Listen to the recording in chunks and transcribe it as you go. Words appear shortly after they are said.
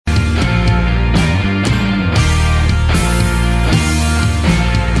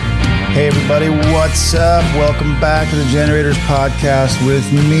Hey everybody, what's up? Welcome back to the Generators Podcast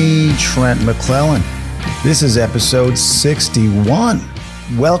with me, Trent McClellan. This is episode 61.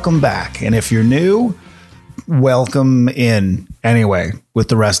 Welcome back. And if you're new, welcome in anyway with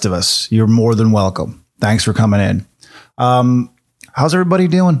the rest of us. You're more than welcome. Thanks for coming in. How's everybody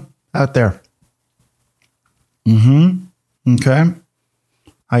doing out there? Okay.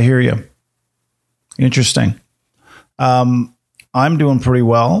 I hear you. Interesting. I'm doing pretty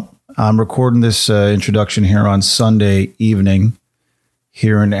well. I'm recording this introduction here on Sunday evening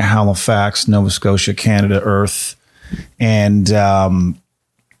here in Halifax, Nova Scotia, Canada, Earth. And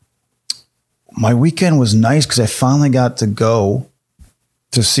my weekend was nice because I finally got to go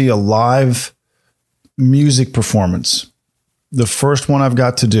to see a live music performance. The first one I've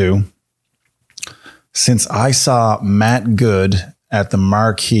got to do since I saw Matt Good at the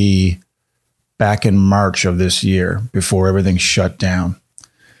Marquee back in March of this year before everything shut down.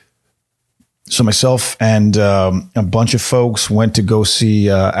 So myself and a bunch of folks went to go see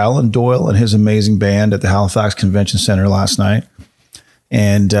Alan Doyle and his amazing band at the Halifax Convention Center last night,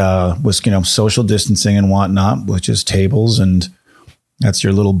 and was social distancing and whatnot, with just tables, and that's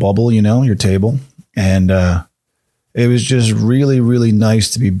your little bubble, your table, and it was just really, really nice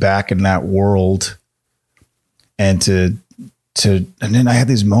to be back in that world, and and then I had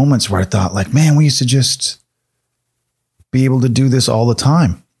these moments where I thought, like, man, we used to just be able to do this all the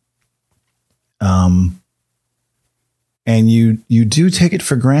time. And you do take it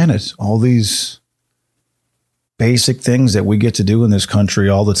for granted, all these basic things that we get to do in this country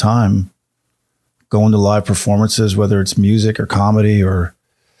all the time, going to live performances, whether it's music or comedy or,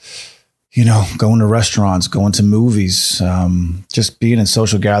 going to restaurants, going to movies, just being in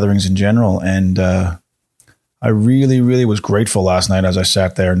social gatherings in general. And, I really, really was grateful last night as I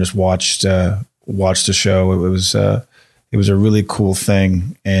sat there and just watched the show. It was a really cool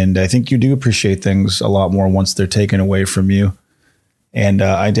thing. And I think you do appreciate things a lot more once they're taken away from you. And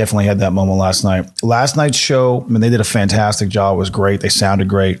I definitely had that moment last night. Last night's show, they did a fantastic job. It was great. They sounded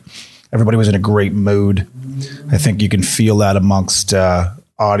great. Everybody was in a great mood. I think you can feel that amongst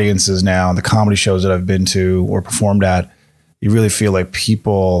audiences now. The comedy shows that I've been to or performed at, you really feel like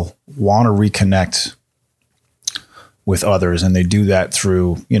people want to reconnect with others, and they do that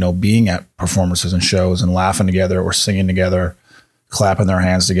through being at performances and shows and laughing together or singing together, clapping their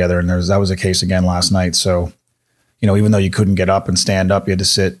hands together. And that was the case again last night. So even though you couldn't get up and stand up, you had to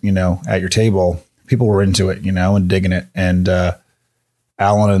sit at your table, people were into it and digging it. And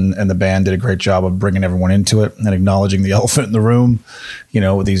Alan and the band did a great job of bringing everyone into it and acknowledging the elephant in the room,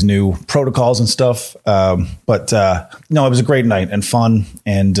 with these new protocols and stuff. But it was a great night and fun,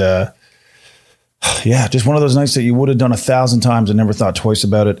 and yeah, just one of those nights that you would have done 1,000 times and never thought twice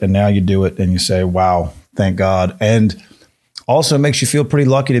about it. And now you do it and you say, wow, thank God. And also it makes you feel pretty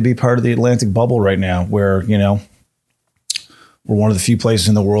lucky to be part of the Atlantic bubble right now, where, we're one of the few places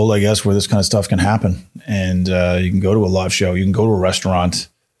in the world, I guess, where this kind of stuff can happen. And you can go to a live show, you can go to a restaurant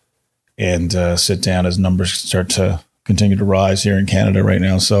and sit down as numbers start to continue to rise here in Canada right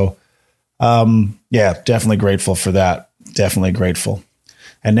now. So yeah, definitely grateful for that. Definitely grateful.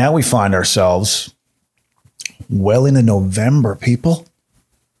 And now we find ourselves well into November, people.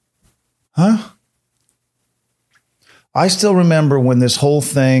 Huh? I still remember when this whole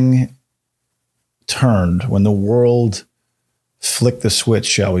thing turned, when the world flicked the switch,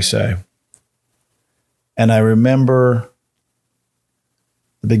 shall we say. And I remember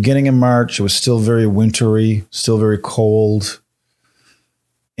the beginning of March, it was still very wintry, still very cold.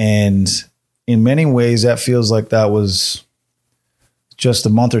 And in many ways, that feels like that was just a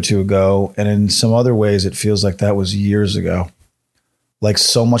month or two ago. And in some other ways, it feels like that was years ago. Like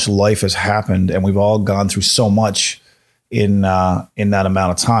so much life has happened and we've all gone through so much in that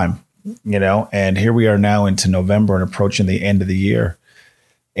amount of time, and here we are now into November and approaching the end of the year.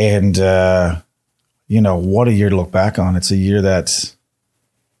 And, what a year to look back on. It's a year that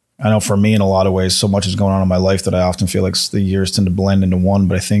I know for me in a lot of ways, so much is going on in my life that I often feel like the years tend to blend into one,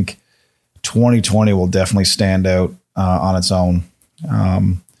 but I think 2020 will definitely stand out on its own.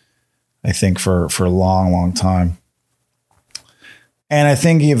 I think for a long, long time. And I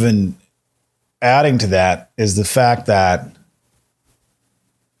think even adding to that is the fact that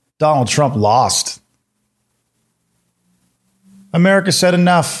Donald Trump lost. America said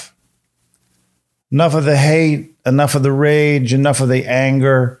enough. Enough of the hate, enough of the rage, enough of the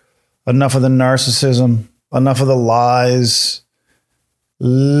anger, enough of the narcissism, enough of the lies.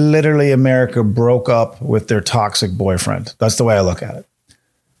 Literally, America broke up with their toxic boyfriend. That's the way I look at it.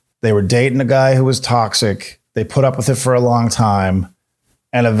 They were dating a guy who was toxic. They put up with it for a long time.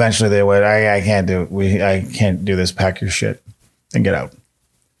 And eventually they went, I can't do it. I can't do this. Pack your shit and get out.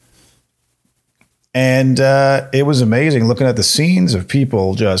 And it was amazing looking at the scenes of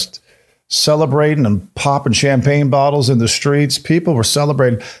people just celebrating and popping champagne bottles in the streets. People were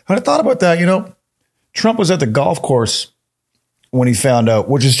celebrating. And I thought about that, Trump was at the golf course when he found out,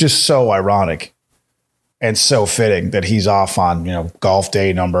 which is just so ironic and so fitting that he's off on, golf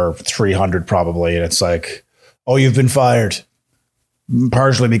day number 300 probably. And it's like, oh, you've been fired.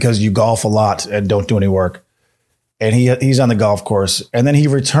 Partially because you golf a lot and don't do any work. And he's on the golf course. And then he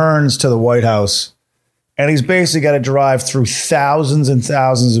returns to the White House. And he's basically got to drive through thousands and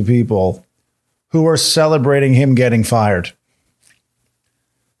thousands of people who are celebrating him getting fired.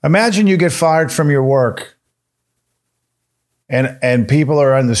 Imagine you get fired from your work and people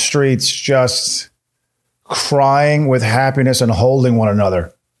are on the streets just crying with happiness and holding one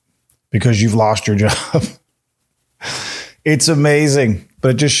another because you've lost your job. It's amazing, but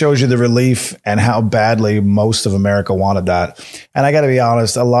it just shows you the relief and how badly most of America wanted that. And I got to be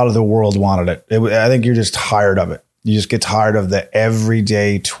honest, a lot of the world wanted it. I think you're just tired of it. You just get tired of the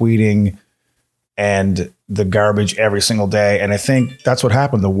everyday tweeting and the garbage every single day. And I think that's what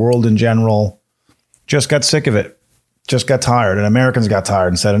happened. The world in general just got sick of it, just got tired. And Americans got tired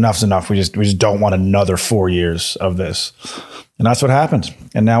and said, enough's enough. We just don't want another 4 years of this. And that's what happened.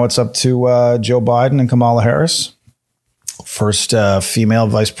 And now it's up to Joe Biden and Kamala Harris. First female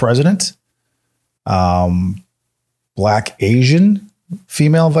vice president, Black Asian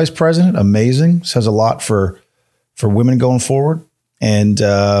female vice president. Amazing. Says a lot for women going forward. And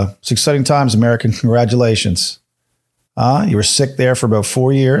it's exciting times, American. Congratulations. You were sick there for about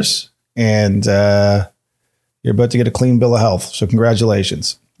 4 years and you're about to get a clean bill of health. So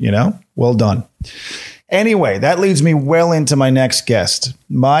congratulations. Well done. Anyway, that leads me well into my next guest.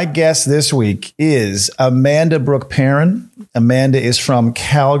 My guest this week is Amanda Brooke Perrin. Amanda is from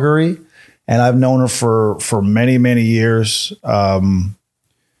Calgary, and I've known her for many, many years.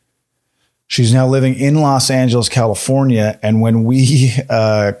 She's now living in Los Angeles, California. And when we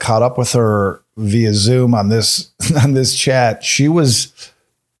caught up with her via Zoom on this chat, she was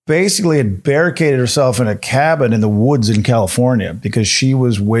basically had barricaded herself in a cabin in the woods in California because she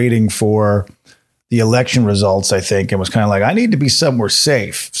was waiting for the election results, I think, and was kind of like, I need to be somewhere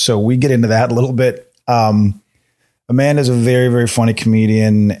safe. So we get into that a little bit. Amanda's a very, very funny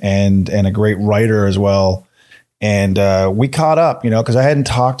comedian and a great writer as well. And we caught up, because I hadn't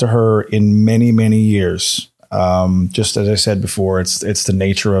talked to her in many, many years. Just as I said before, it's the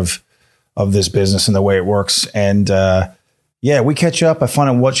nature of this business and the way it works. And we catch up. I find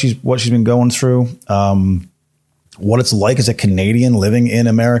out what she's been going through, what it's like as a Canadian living in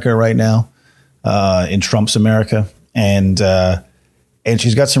America right now. In Trump's America. And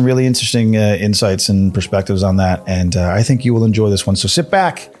she's got some really interesting insights and perspectives on that. And I think you will enjoy this one. So sit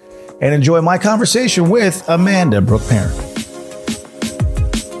back and enjoy my conversation with Amanda Brooke Perrin.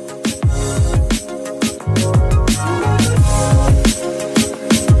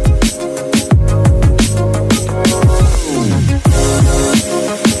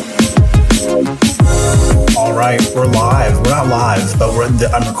 All right, we're live. We're not live,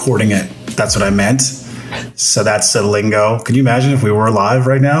 but I'm recording it. That's what I meant. So that's the lingo. Can you imagine if we were live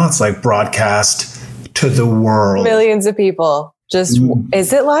right now? It's like broadcast to the world. Millions of people.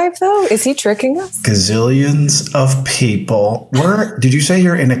 Is it live though? Is he tricking us? Gazillions of people. Did you say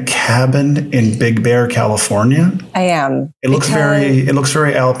you're in a cabin in Big Bear, California? I am. It looks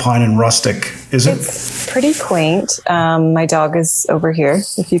very alpine and rustic. It's pretty quaint. My dog is over here.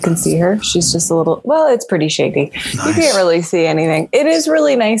 If you can see her, she's just it's pretty shady. Nice. You can't really see anything. It is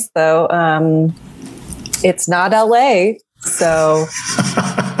really nice though. It's not LA, so.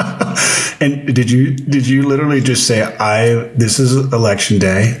 And did you literally just say, this is election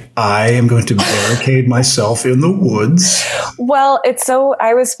day. I am going to barricade myself in the woods. Well,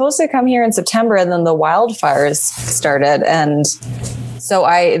 I was supposed to come here in September and then the wildfires started. And so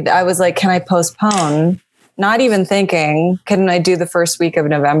I was like, can I postpone? Not even thinking, can I do the first week of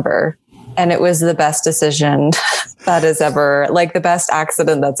November? And it was the best decision that is ever, the best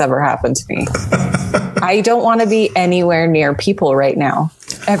accident that's ever happened to me. I don't want to be anywhere near people right now.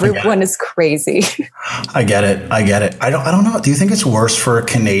 Everyone is crazy. I get it. I don't know. Do you think it's worse for a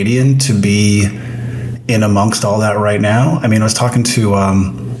Canadian to be in amongst all that right now? I mean, I was talking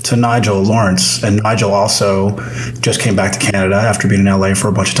to Nigel Lawrence, and Nigel also just came back to Canada after being in LA for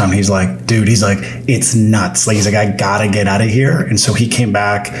a bunch of time. He's like, it's nuts. He's like, I gotta get out of here. And so he came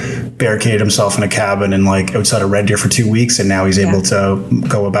back, barricaded himself in a cabin and outside of Red Deer for 2 weeks. And now he's able to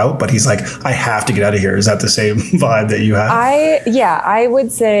go about, but he's like, I have to get out of here. Is that the same vibe that you have? I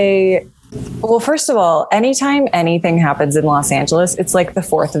would say Well, first of all, anytime anything happens in Los Angeles, it's like the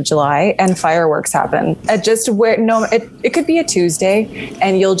 4th of July and fireworks happen. It could be a Tuesday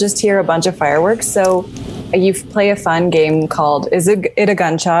and you'll just hear a bunch of fireworks. So you play a fun game called, is it a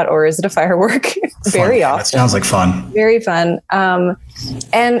gunshot or is it a firework? Very often. That sounds like fun. Very fun.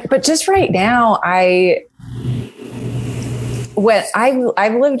 But just right now, I've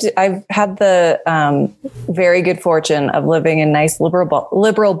had the very good fortune of living in nice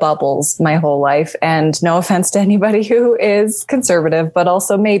liberal bubbles my whole life. And no offense to anybody who is conservative, but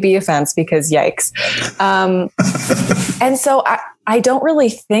also maybe offense because yikes. And so I don't really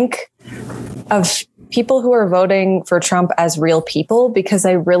think of people who are voting for Trump as real people, because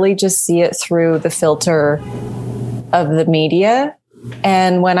I really just see it through the filter of the media.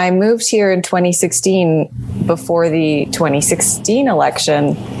 And when I moved here in 2016, before the 2016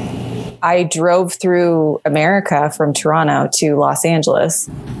 election, I drove through America from Toronto to Los Angeles.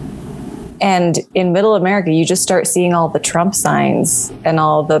 And in middle America, you just start seeing all the Trump signs and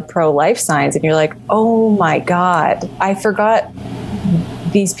all the pro-life signs. And you're like, oh my God, I forgot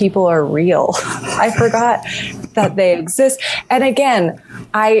these people are real. I forgot that they exist. And again,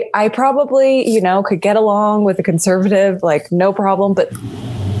 I probably, could get along with a conservative, like no problem, but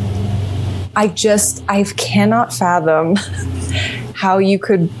I cannot fathom how you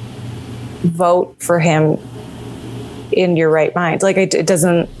could vote for him in your right mind. Like it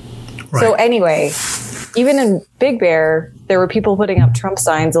doesn't. Right. So anyway, even in Big Bear, there were people putting up Trump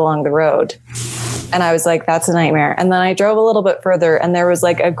signs along the road. And I was like, that's a nightmare. And then I drove a little bit further and there was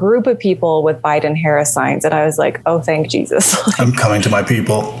like a group of people with Biden-Harris signs. And I was like, oh, thank Jesus. I'm coming to my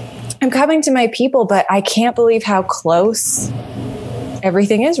people. But I can't believe how close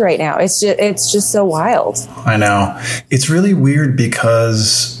everything is right now. It's just so wild. I know. It's really weird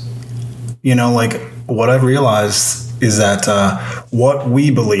because, like what I've realized is that what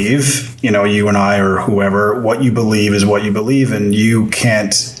we believe, you and I or whoever, what you believe is what you believe, and you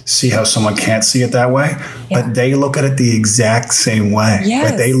can't see how someone can't see it that way. Yeah. But they look at it the exact same way.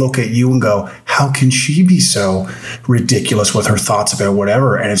 Yes. Like they look at you and go, how can she be so ridiculous with her thoughts about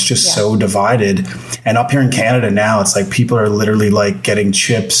whatever? And it's just so divided. And up here in Canada now, it's like people are literally like getting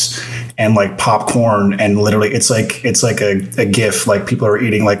chips and like popcorn, and literally it's like a GIF. Like people are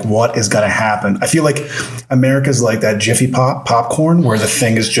eating like, what is going to happen? I feel like America's like that Jiffy popcorn where the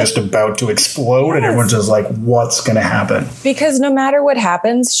thing is just about to explode and everyone's just like, what's going to happen? Because no matter what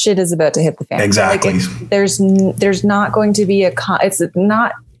happens, shit is about to hit the fan. Exactly. Like there's not going to be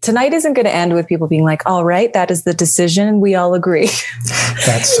tonight isn't going to end with people being like, all right, that is the decision. We all agree.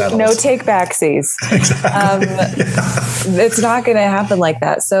 That's settled. No take backsies. Exactly. It's not going to happen like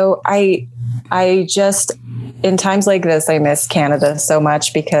that. So I just, in times like this, I miss Canada so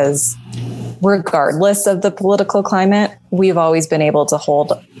much because regardless of the political climate, we've always been able to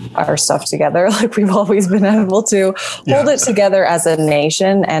hold our stuff together. Like we've always been able to hold it together as a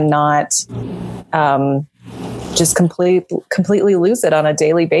nation and not, just completely lose it on a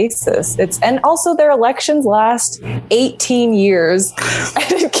daily basis. And also their elections last 18 years.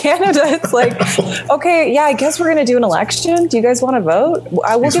 And in Canada, it's like, okay, yeah, I guess we're going to do an election. Do you guys want to vote?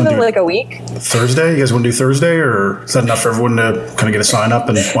 I will give it like a week. Thursday? You guys want to do Thursday, or is that enough for everyone to kind of get a sign up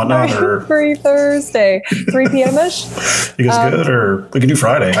and whatnot? Or free Thursday, 3 p.m.ish. You guys good? Or we can do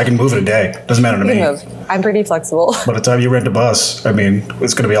Friday. I can move it a day. Doesn't matter to me. I'm pretty flexible. By the time you rent a bus, I mean,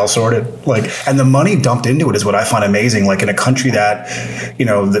 it's going to be all sorted. Like, and the money dumped into it is what I find amazing. Like in a country that,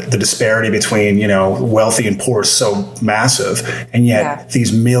 the disparity between, wealthy and poor is so massive. And yet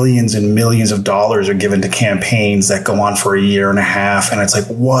these millions and millions of dollars are given to campaigns that go on for a year and a half. And it's like,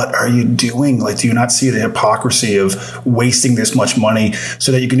 what are you doing? Like, do you not see the hypocrisy of wasting this much money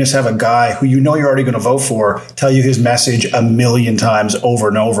so that you can just have a guy who you're already going to vote for tell you his message a million times over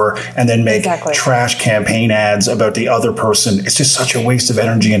and over and then make trash campaign ads about the other person? It's just such a waste of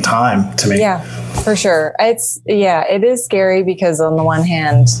energy and time to me. Yeah, for sure. It is scary because on the one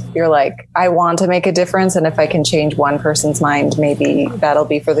hand, you're like, I want to make a difference. And if I can change one person's mind, maybe that'll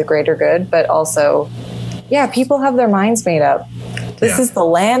be for the greater good. But also, people have their minds made up. This is the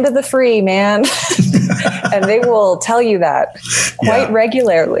land of the free, man. And they will tell you that quite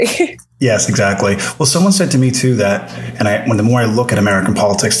regularly. Yes, exactly. Well, someone said to me too that, and the more I look at American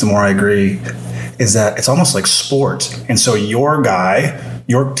politics, the more I agree, is that it's almost like sport. And so your guy,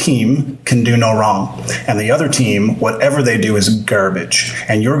 your team can do no wrong. And the other team, whatever they do is garbage.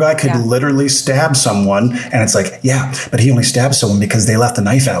 And your guy could literally stab someone. And it's like, yeah, but he only stabbed someone because they left the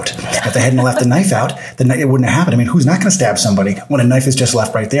knife out. If they hadn't left the knife out, then it wouldn't have happened. I mean, who's not going to stab somebody when a knife is just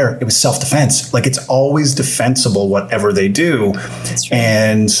left right there? It was self-defense. Like, it's always defensible, whatever they do.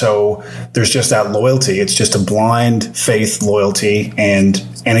 And so there's just that loyalty. It's just a blind faith loyalty, and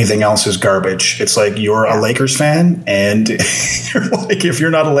anything else is garbage. It's like, you're a Lakers fan, and you're like, if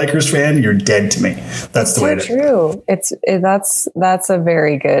you're not a Lakers fan, you're dead to me. That's the way it is. True. That's a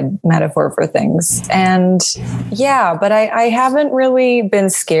very good metaphor for things. And yeah, but I haven't really been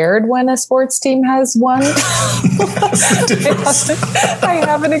scared when a sports team has won. I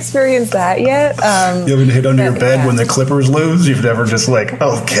haven't experienced that yet. You haven't hit under your bed when the Clippers lose? You've never just like,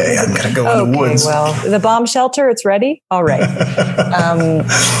 okay, I'm going to go in the woods. Well, the bomb shelter, it's ready. All right.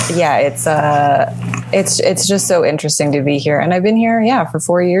 It's just so interesting to be here. And I've been here, for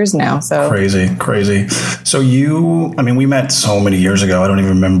 4 years now. So crazy. So we met so many years ago. I don't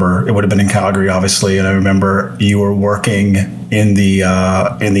even remember. It would have been in Calgary, obviously. And I remember you were working in the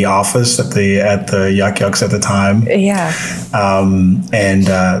office at the Yuck Yucks at the time. Yeah.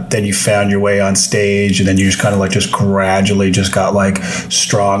 Then you found your way on stage, and then you just kind of like just gradually just got like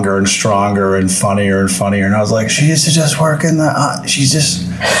stronger and stronger and funnier and funnier. And I was like, she used to just work in the,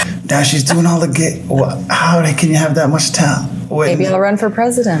 now she's doing all the how can you have that much talent? Maybe I'll run for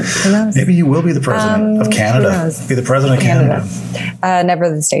president. Who knows? Maybe you will be the president of Canada. Be the president of Canada. Never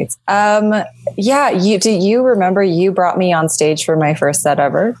the States. Do you remember you brought me on stage for my first set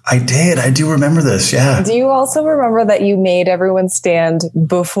ever? I did. I do remember this. Yeah. Do you also remember that you made everyone stand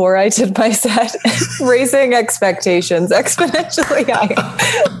before I did my set, raising expectations exponentially high?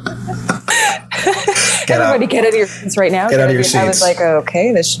 Everybody get out of your seats right now. Get out of your seats. I was like,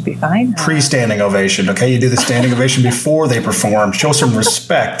 okay, this should be fine. Pre-standing ovation. Okay, you do the standing ovation before they perform. Show some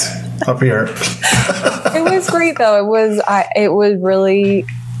respect up here. It was great though. It was really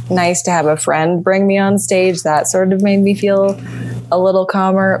nice to have a friend bring me on stage. That sort of made me feel a little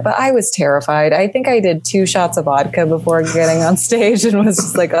calmer, but I was terrified. I think I did 2 shots of vodka before getting on stage and was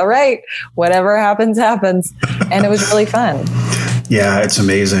just like, all right, whatever happens, happens. And it was really fun. Yeah, it's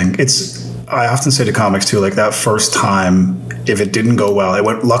amazing. I often say to comics too, like that first time, if it didn't go well,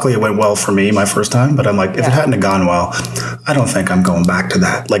 luckily it went well for me my first time, but I'm like, if it hadn't have gone well, I don't think I'm going back to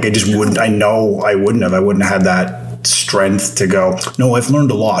that. Like, it just wouldn't, I know I wouldn't have had that strength to go, no, I've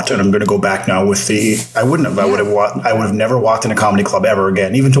learned a lot and I'm going to go back now with I wouldn't have. I would have never walked in a comedy club ever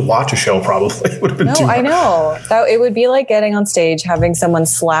again. Even to watch a show probably would have been too much. I know. It would be like getting on stage, having someone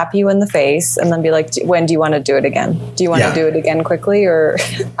slap you in the face and then be like, when do you want to do it again? Do you want to do it again quickly? Or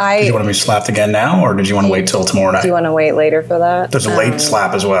did you want to be slapped again now, or did you want to wait till tomorrow night? Do you want to wait later for that? There's a late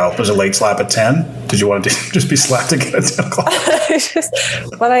slap as well. There's a late slap at 10. Did you want to just be slapped again at 10 o'clock?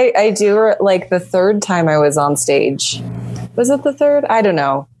 But I do, like, the third time I was on stage. Was it the third? I don't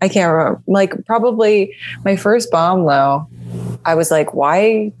know. I can't remember. Like, probably my first bomb though. I was like,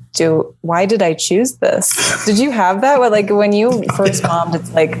 why did I choose this? Did you have that? Like, when you first bombed,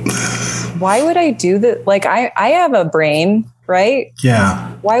 it's like, why would I do that? Like, I have a brain, right?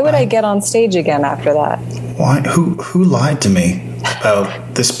 Yeah. Why would I get on stage again after that? Why? Who lied to me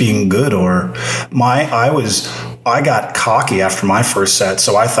about this being good? Or I got cocky after my first set.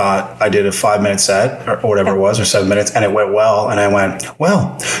 So I thought I did a 5-minute set or whatever it was, or 7 minutes, and it went well. And I went,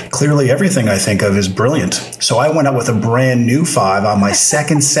 well, clearly everything I think of is brilliant. So I went up with a brand new 5 on my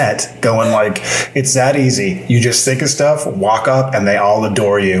second set, going like, it's that easy. You just think of stuff, walk up, and they all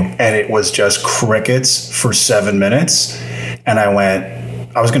adore you. And it was just crickets for 7 minutes. And I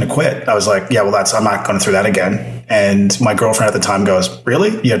was going to quit. I was like, yeah, well, I'm not going through that again. And my girlfriend at the time goes,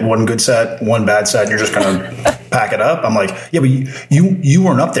 really? You had one good set, one bad set, and you're just going to pack it up? I'm like, yeah, but you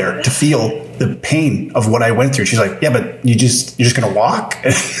weren't up there to feel the pain of what I went through. She's like, yeah, but you're just going to walk?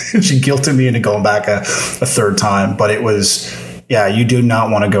 And she guilted me into going back a third time. But it was, yeah, you do not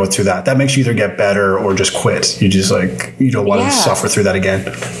want to go through that. That makes you either get better or just quit. You just you don't want to suffer through that again.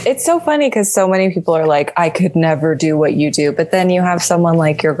 It's so funny because so many people are like, I could never do what you do. But then you have someone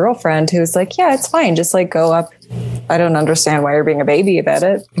like your girlfriend who's like, yeah, it's fine. Just like go up. I don't understand why you're being a baby about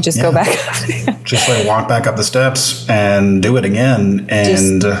it. Just go back up. Just like walk back up the steps and do it again.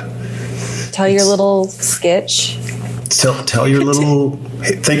 And tell your little sketch. Tell your little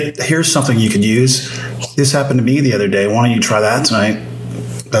thing. Here's something you could use. This happened to me the other day. Why don't you try that tonight?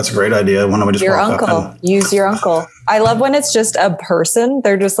 That's a great idea. Why don't we just your walk uncle? Up and use your uncle. I love when it's just a person.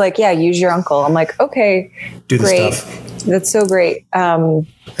 They're just like, yeah, use your uncle. I'm like, okay, do the great. Stuff. That's so great.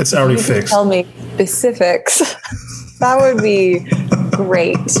 It's already fixed. Tell me specifics. That would be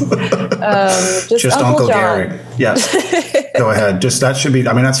great. Just Uncle John. Gary. Yes. Go ahead. That should be,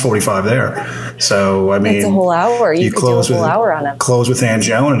 that's 45 there. So, it's a whole hour. You could close do a whole hour on it. Close with Aunt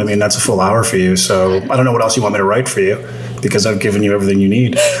Joan, and that's a full hour for you. So I don't know what else you want me to write for you, because I've given you everything you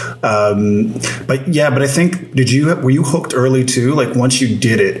need. But I think, were you hooked early too? Like once you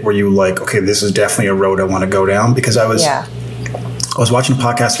did it, were you like, okay, this is definitely a road I want to go down? Because I was watching a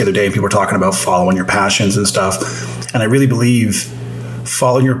podcast the other day and people were talking about following your passions and stuff. And I really believe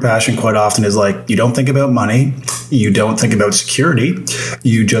following your passion quite often is like, you don't think about money. You don't think about security.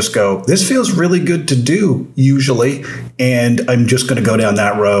 You just go, this feels really good to do usually. And I'm just going to go down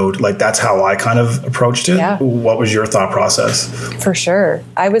that road. Like that's how I kind of approached it. Yeah. What was your thought process? For sure.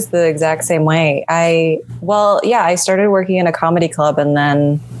 I was the exact same way. I started working in a comedy club and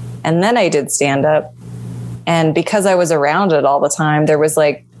then I did stand up. And because I was around it all the time, there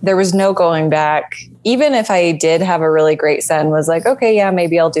was no going back. Even if I did have a really great set and was like, okay, yeah,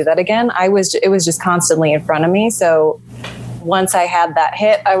 maybe I'll do that again. It was just constantly in front of me. So once I had that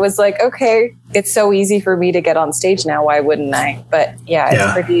hit, I was like, okay, it's so easy for me to get on stage now. Why wouldn't I? But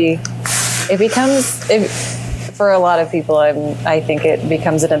for a lot of people, I think it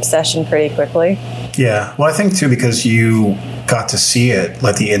becomes an obsession pretty quickly. Yeah. Well, I think too, because you got to see it,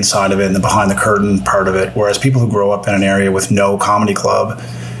 like the inside of it and the behind the curtain part of it. Whereas people who grow up in an area with no comedy club,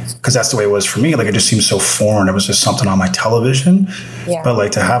 because that's the way it was for me. Like it just seems so foreign. It was just something on my television. Yeah. But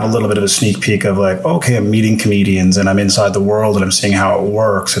like to have a little bit of a sneak peek of like, okay, I'm meeting comedians and I'm inside the world and I'm seeing how it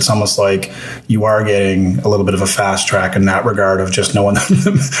works. It's almost like you are getting a little bit of a fast track in that regard of just knowing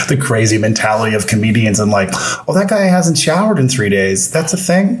the crazy mentality of comedians and like, oh, that guy hasn't showered in 3 days. That's a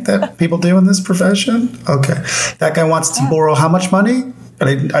thing that people do in this profession. Okay. That guy wants to borrow how much money?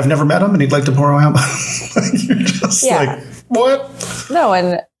 And I've never met him and he'd like to borrow how much? You're just like, what? No,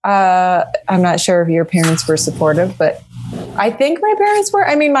 and I'm not sure if your parents were supportive, but I think my parents were.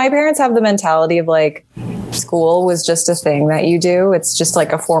 I mean, my parents have the mentality of like school was just a thing that you do. It's just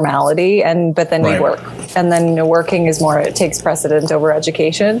like a formality. But then you work, and then working is more, it takes precedent over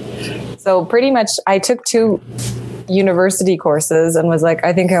education. So pretty much I took 2 university courses and was like,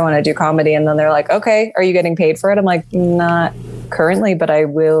 I think I want to do comedy. And then they're like, okay, are you getting paid for it? I'm like, not currently, but I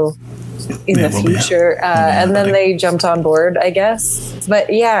will in the future. And then they jumped on board, I guess.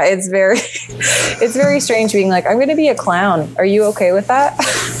 But yeah, it's very strange being like, I'm going to be a clown. Are you okay with that?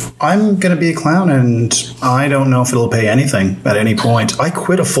 I'm going to be a clown and I don't know if it'll pay anything at any point. I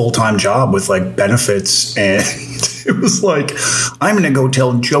quit a full-time job with like benefits and it was like, I'm going to go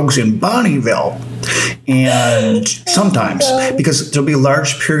tell jokes in Bonnieville. And sometimes, because there'll be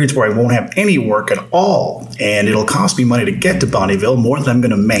large periods where I won't have any work at all, and it'll cost me money to get to Bonnieville more than I'm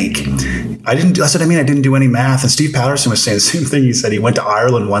going to make. That's what I mean. I didn't do any math. And Steve Patterson was saying the same thing. He said he went to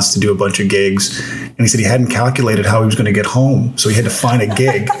Ireland once to do a bunch of gigs, and he said he hadn't calculated how he was going to get home, so he had to find a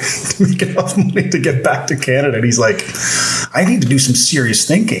gig to make enough money to get back to Canada. And he's like, I need to do some serious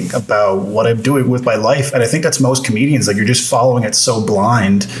thinking about what I'm doing with my life. And I think that's most comedians. Like, you're just following it so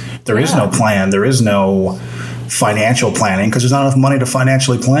blind. There is no plan. There is no financial planning because there's not enough money to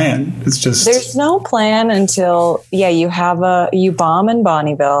financially plan. It's just, there's no plan until you bomb in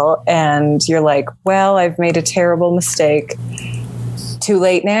Bonnieville and you're like, well, I've made a terrible mistake. Too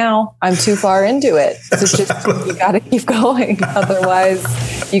late now. I'm too far into it. So exactly. You got to keep going.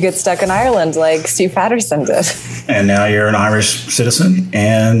 Otherwise, you get stuck in Ireland like Steve Patterson did. And now you're an Irish citizen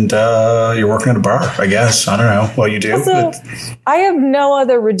and you're working at a bar, I guess. I don't know what you do. Also, I have no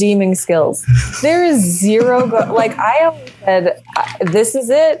other redeeming skills. There is zero. Like I always said, this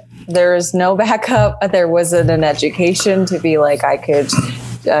is it. There is no backup. There wasn't an education to be like, I could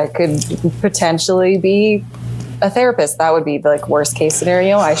potentially be a therapist. That would be the like worst case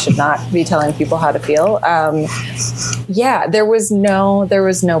scenario. I should not be telling people how to feel. There was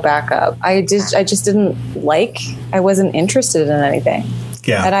no backup. I wasn't interested in anything.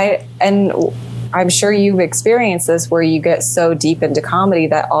 Yeah. And I'm sure you've experienced this where you get so deep into comedy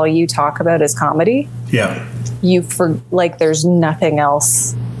that all you talk about is comedy. Yeah. There's nothing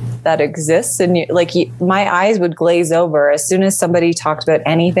else that exists, and my eyes would glaze over as soon as somebody talked about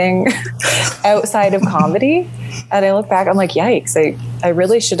anything outside of comedy. And I look back, I'm like, yikes! I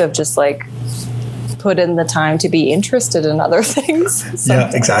really should have just like put in the time to be interested in other things. Yeah,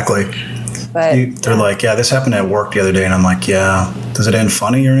 exactly. But they're like, yeah, this happened at work the other day, and I'm like, yeah, does it end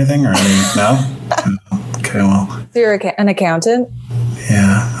funny or anything? Or no? Okay, well. So you're an accountant?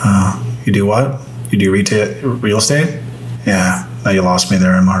 Yeah. You do what? You do real estate? Yeah. Now you lost me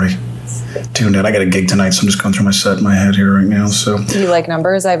there. I'm already tuned in. I got a gig tonight, so I'm just going through my set in my head here right now. So, do you like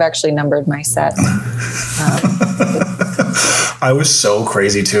numbers? I've actually numbered my set. I was so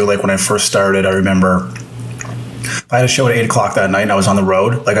crazy too. Like when I first started, I remember I had a show at 8:00 that night and I was on the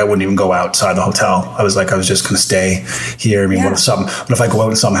road. Like I wouldn't even go outside the hotel. I was just going to stay here. I mean, what if I go out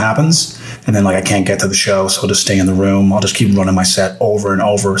and something happens and then like I can't get to the show? So I'll just stay in the room. I'll just keep running my set over and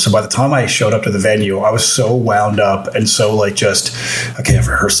over. So by the time I showed up to the venue, I was so wound up and so like just, okay, I've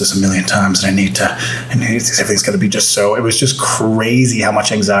rehearsed this a million times and everything's going to be just so, it was just crazy how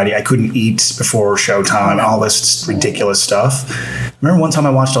much anxiety. I couldn't eat before showtime, all this ridiculous stuff. I remember one time I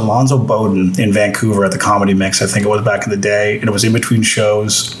watched Alonzo Bowden in Vancouver at the Comedy Mix, I think it was back in the day, and it was in between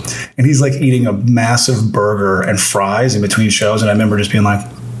shows, and he's like eating a massive burger and fries in between shows, and I remember just being like,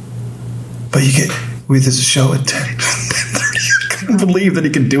 but there's a show at 10:30. I couldn't believe that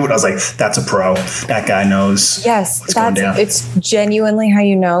he could do it. I was like, that's a pro. That guy knows what's going down. It's genuinely how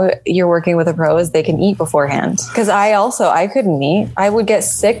you know you're working with a pro is they can eat beforehand. Because I couldn't eat. I would get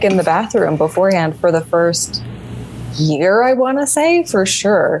sick in the bathroom beforehand for the first year, I want to say, for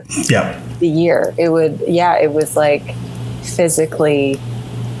sure. Yeah. The year. It was like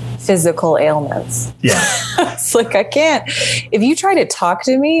physical ailments. Yeah. It's like, I can't. If you try to talk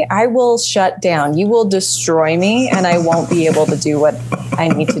to me, I will shut down. You will destroy me and I won't be able to do what I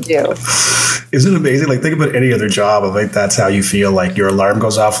need to do. Isn't it amazing? Like, think about any other job. I think that's how you feel. Like, your alarm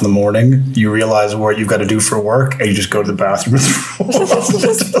goes off in the morning, you realize what you've got to do for work, and you just go to the bathroom and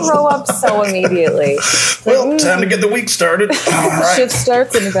throw up so immediately. Well, time to get the week started. All right. Shift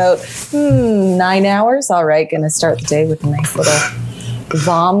starts in about 9 hours. All right, going to start the day with a nice little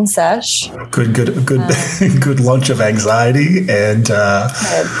vom sesh. Good lunch of anxiety, and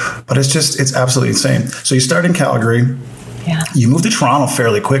but it's absolutely insane. So you start in Calgary. Yeah. You moved to Toronto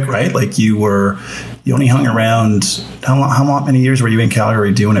fairly quick, right? Like you only hung around. How many years were you in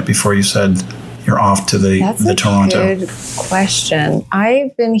Calgary doing it before you said you're off to the Toronto? That's a good question.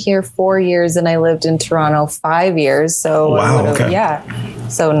 I've been here 4 years and I lived in Toronto 5 years. So wow, okay. Yeah.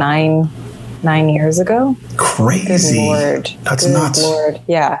 So nine years ago. Crazy. Good Lord. That's nuts. Lord.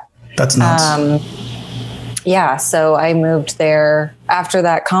 Yeah. That's nuts. Yeah. So I moved there after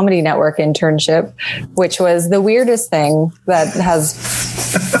that Comedy Network internship, which was the weirdest thing that has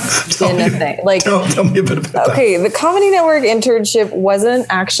been a thing. Like, tell me a bit about that. Okay. The Comedy Network internship wasn't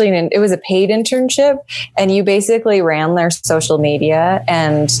actually it was a paid internship, and you basically ran their social media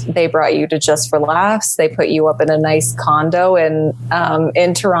and they brought you to Just for Laughs. They put you up in a nice condo in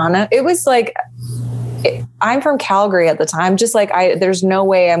Toronto. It was like, I'm from Calgary at the time. Just like there's no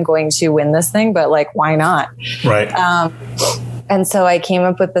way I'm going to win this thing, but like, why not? Right. And so I came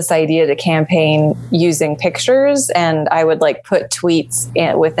up with this idea to campaign using pictures, and I would like put tweets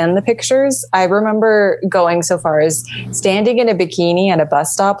within the pictures. I remember going so far as standing in a bikini at a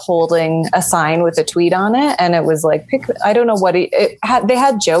bus stop holding a sign with a tweet on it. And it was like, I don't know what they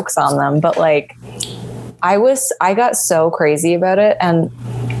had jokes on them, but like I got so crazy about it. And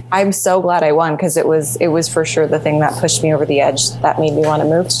I'm so glad I won, because it was for sure the thing that pushed me over the edge that made me want to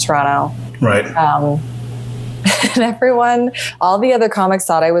move to Toronto. Right. And all the other comics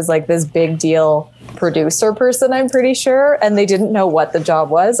thought I was like this big deal producer person, I'm pretty sure. And they didn't know what the job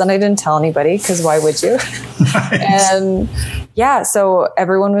was. And I didn't tell anybody, because why would you? Nice. And yeah, so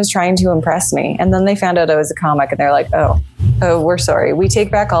everyone was trying to impress me. And then they found out I was a comic and they're like, oh, we're sorry. We take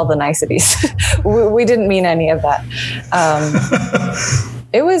back all the niceties. we didn't mean any of that.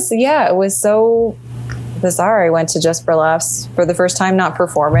 It was so bizarre. I went to Just for Laughs for the first time, not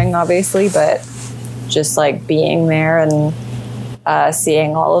performing, obviously, but just like being there and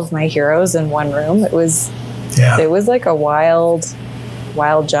seeing all of my heroes in one room. It was like a wild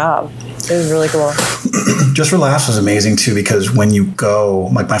job. It was really cool. Just for Laughs was amazing too, because when you go,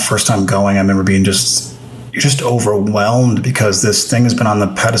 like my first time going, I remember being you're just overwhelmed, because this thing has been on the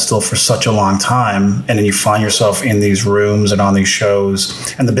pedestal for such a long time. And then you find yourself in these rooms and on these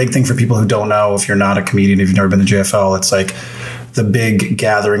shows. And the big thing for people who don't know, if you're not a comedian, if you've never been to JFL, it's like the big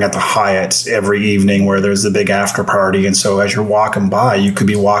gathering at the Hyatt every evening where there's the big after party. And so as you're walking by, you could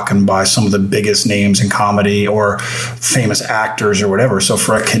be walking by some of the biggest names in comedy or famous actors or whatever. So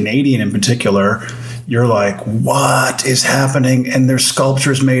for a Canadian in particular, you're like, what is happening? And there's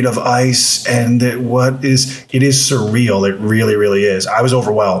sculptures made of ice, and it is surreal. It really, really is. I was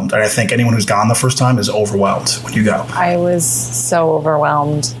overwhelmed. And I think anyone who's gone the first time is overwhelmed when you go. I was so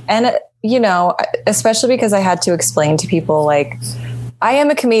overwhelmed. And, especially because I had to explain to people, like, I am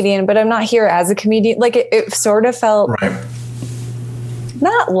a comedian, but I'm not here as a comedian. Like, it sort of felt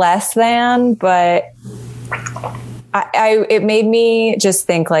not less than, but it made me just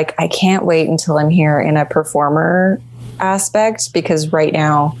think, like, I can't wait until I'm here in a performer aspect, because right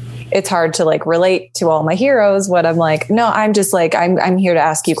now it's hard to like relate to all my heroes when I'm like, no, I'm just like, I'm here to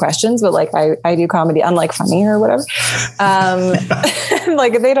ask you questions, but like I do comedy, unlike funny or whatever.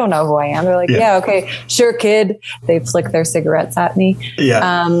 Like they don't know who I am. They're like, yeah, okay, sure, kid. They flick their cigarettes at me.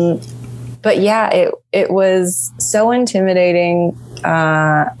 Yeah. But yeah, it was so intimidating.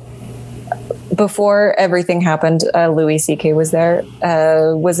 Before everything happened, Louis C.K. was there,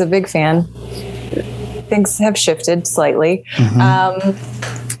 was a big fan. Things have shifted slightly.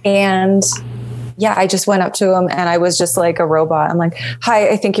 And yeah, I just went up to him and I was just like a robot. I'm like, hi,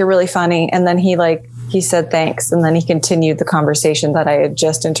 I think you're really funny. And then he said thanks. And then he continued the conversation that I had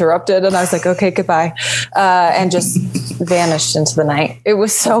just interrupted. And I was like, okay, goodbye. And just vanished into the night. It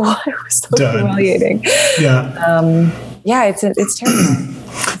was so humiliating. Yeah. Yeah, it's terrible.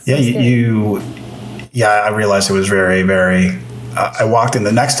 I realized it was very, very, I walked in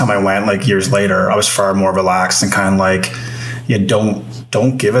the next time I went, like years later, I was far more relaxed and kind of like,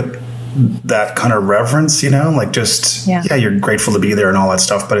 don't give it that kind of reverence, like just, you're grateful to be there and all that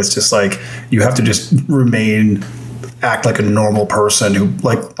stuff. But it's just like, you have to just act like a normal person who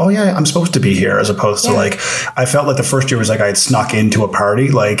like, oh yeah, I'm supposed to be here, as opposed to like, I felt like the first year was like I had snuck into a party,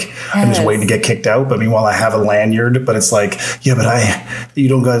 like I'm just waiting to get kicked out. But meanwhile, I have a lanyard, but it's like, you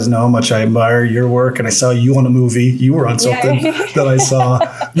don't guys know how much I admire your work. And I saw you on a movie. You were on something that I saw.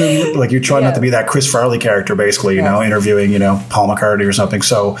 Like you're trying not to be that Chris Farley character, basically, interviewing, Paul McCartney or something.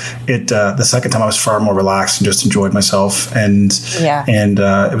 So the second time I was far more relaxed and just enjoyed myself. And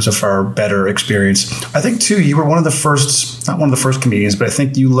it was a far better experience. I think too, you were not one of the first comedians, but I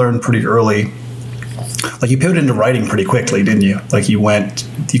think you learned pretty early, like you pivoted into writing pretty quickly, didn't you? Like you kind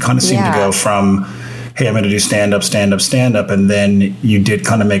of seemed to go from, hey, I'm going to do stand up. And then you did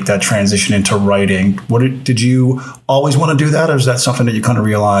kind of make that transition into writing. Did you always want to do that? Or is that something that you kind of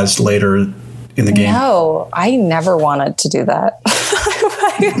realized later in the game? No, I never wanted to do that.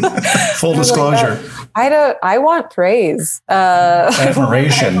 Full disclosure. I want praise.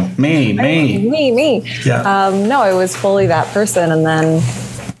 Admiration. Me. Yeah. No, I was fully that person. And then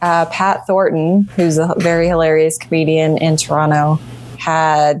Pat Thornton, who's a very hilarious comedian in Toronto,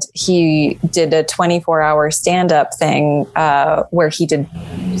 he did a 24-hour stand-up thing where he did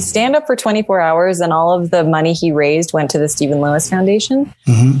stand-up for 24 hours, and all of the money he raised went to the Stephen Lewis Foundation.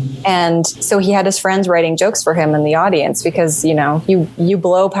 And so he had his friends writing jokes for him in the audience because, you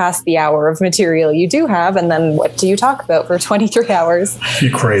blow past the hour of material you do have, and then what do you talk about for 23 hours?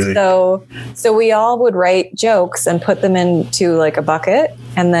 You're crazy. So we all would write jokes and put them into like a bucket,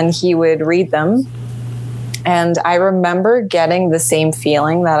 and then he would read them. And I remember getting the same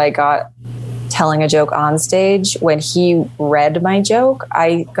feeling that I got telling a joke on stage when he read my joke.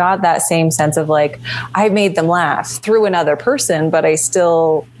 I got that same sense of like, I made them laugh through another person, but I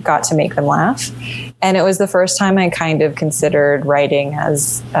still got to make them laugh. And it was the first time I kind of considered writing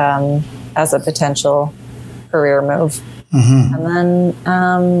as a potential career move. And then,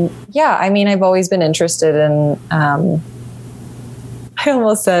 I've always been interested in, I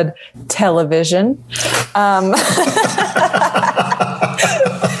almost said television. I've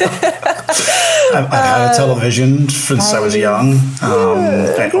had a television since I was young.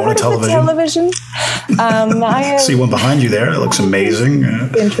 I own a television. I see one behind you there. It looks amazing.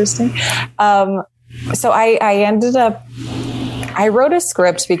 Interesting. So I ended up, I wrote a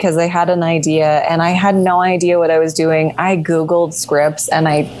script because I had an idea and I had no idea what I was doing. I Googled scripts and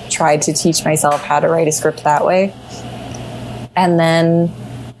I tried to teach myself how to write a script that way. And then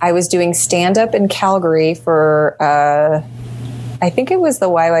I was doing stand-up in Calgary for, I think it was the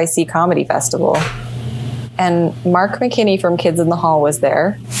YYC Comedy Festival. And Mark McKinney from Kids in the Hall was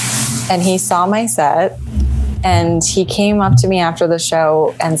there. And he saw my set. And he came up to me after the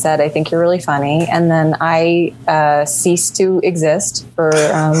show and said, I think you're really funny. And then I ceased to exist for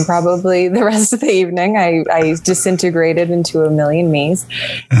probably the rest of the evening. I disintegrated into a million me's.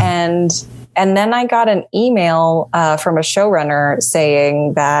 And then I got an email from a showrunner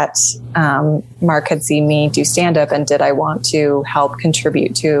saying that Mark had seen me do stand-up and did I want to help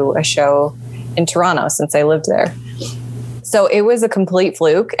contribute to a show in Toronto since I lived there. So it was a complete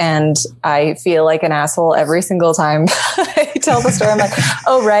fluke, and I feel like an asshole every single time I tell the story. I'm like,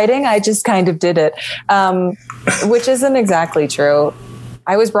 oh, writing? I just kind of did it, which isn't exactly true.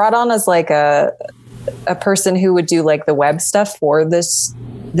 I was brought on as like a person who would do like the web stuff for this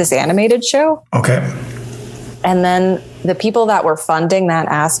animated show. Okay. And then the people that were funding that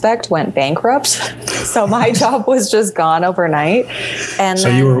aspect went bankrupt. So my job was just gone overnight. And so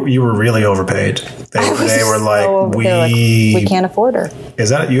you were really overpaid. They were like, we can't afford her. Is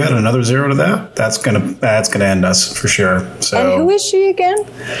that, you had another zero to that? That's gonna end us for sure. So, and who is she again?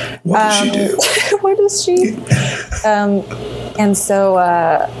 What does she do? What is she? And so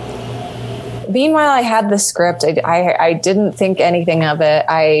Meanwhile, I had the script. I didn't think anything of it.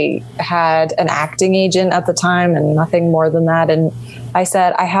 I had an acting agent at the time and nothing more than that. And I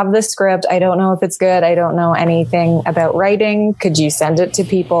said, I have this script. I don't know if it's good. I don't know anything about writing. Could you send it to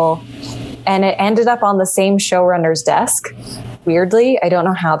people? And it ended up on the same showrunner's desk. Weirdly, I don't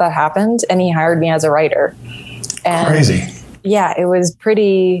know how that happened. And he hired me as a writer. And crazy. Yeah, it was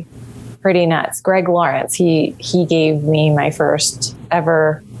pretty nuts. Greg Lawrence, he gave me my first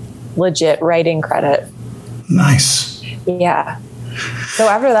ever legit writing credit. Nice. Yeah. So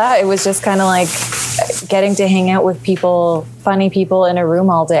after that, it was just kind of like getting to hang out with people, funny people in a room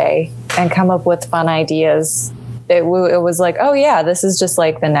all day and come up with fun ideas. It was like, oh yeah, this is just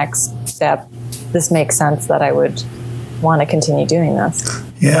like the next step. This makes sense that I would want to continue doing this.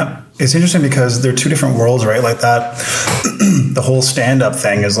 Yeah. It's interesting because they're two different worlds, right? Like that, the whole stand-up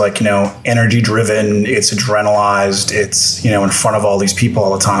thing is like, energy driven, it's adrenalized, it's, in front of all these people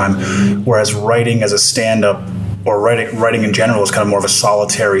all the time. Whereas writing as a stand-up or writing in general is kind of more of a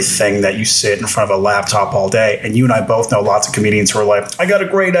solitary thing that you sit in front of a laptop all day. And you and I both know lots of comedians who are like, I got a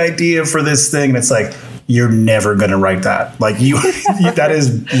great idea for this thing. And it's like, you're never going to write that. Like that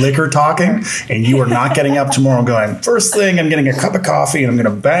is liquor talking, and you are not getting up tomorrow going, first thing, I'm getting a cup of coffee and I'm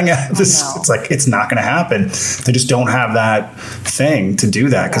going to bang out this. It's like, it's not going to happen. They just don't have that thing to do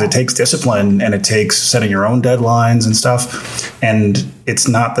that because it takes discipline and it takes setting your own deadlines and stuff. And it's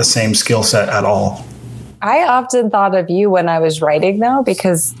not the same skill set at all. I often thought of you when I was writing though,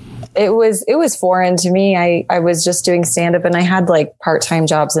 because it was foreign to me. I was just doing stand-up and I had like part-time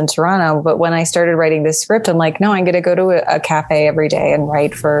jobs in Toronto. But when I started writing this script, I'm like, no, I'm going to go to a cafe every day and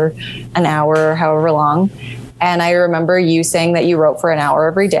write for an hour or however long. And I remember you saying that you wrote for an hour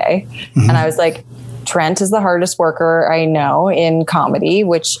every day. Mm-hmm. And I was like, Trent is the hardest worker I know in comedy,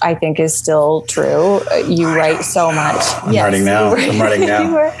 which I think is still true. You write so much. I'm writing now.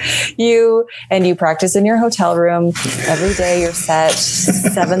 You practice in your hotel room every day. You're set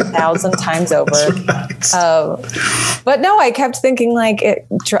 7,000 times over. Right. But no, I kept thinking like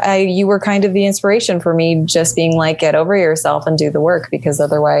you were kind of the inspiration for me, just being like, get over yourself and do the work, because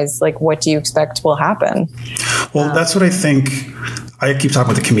otherwise, like, what do you expect will happen? Well, that's what I think. I keep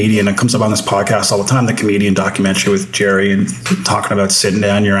talking with a comedian. It comes up on this podcast all the time, the comedian documentary with Jerry, and talking about sitting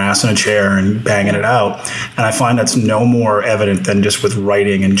down your ass in a chair and banging it out. And I find that's no more evident than just with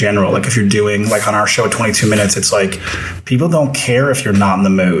writing in general. Like if you're doing, like on our show, 22 minutes, it's like people don't care if you're not in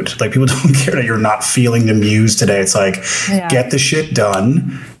the mood. Like people don't care that you're not feeling the muse today. It's like, get the shit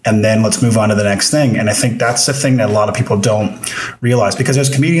done and then let's move on to the next thing. And I think that's the thing that a lot of people don't realize, because as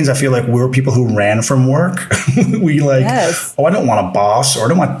comedians, I feel like we're people who ran from work. We like, oh, I don't want a boss, or I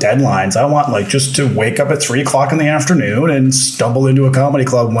don't want deadlines. I want like just to wake up at 3:00 in the afternoon and stumble into a comedy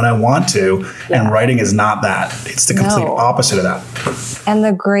club when I want to. Yeah. And writing is not that. It's the complete opposite of that. And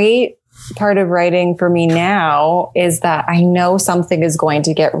the great part of writing for me now is that I know something is going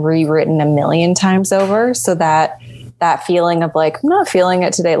to get rewritten a million times over, so that feeling of like, I'm not feeling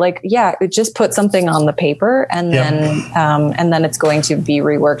it today. Like, just put something on the paper and then it's going to be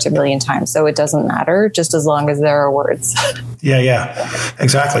reworked a million times. So it doesn't matter, just as long as there are words. Yeah,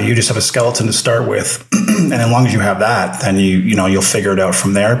 exactly. You just have a skeleton to start with. And as long as you have that, then you'll figure it out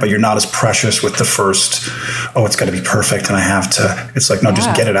from there. But you're not as precious with the first, it's got to be perfect and I have to. It's like, no,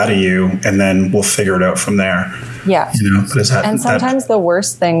 just get it out of you and then we'll figure it out from there. Yeah. And sometimes the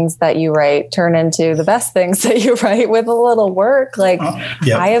worst things that you write turn into the best things that you write with a little work. Like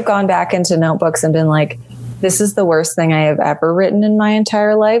I have gone back into notebooks and been like, this is the worst thing I have ever written in my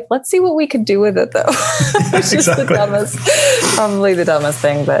entire life. Let's see what we could do with it though. It's just probably the dumbest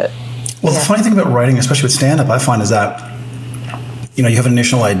thing, but. Well, the funny thing about writing, especially with stand-up, I find is that, you have an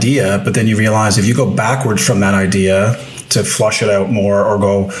initial idea, but then you realize if you go backwards from that idea to flush it out more or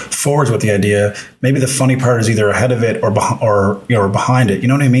go forwards with the idea, maybe the funny part is either ahead of it or behind it. You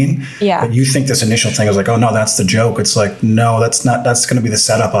know what I mean? Yeah. But you think this initial thing is like, oh no, that's the joke. It's like, no, that's not. That's going to be the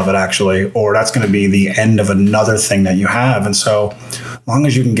setup of it actually, or that's going to be the end of another thing that you have. And so, as long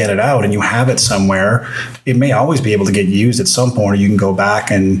as you can get it out and you have it somewhere, it may always be able to get used at some point. Or you can go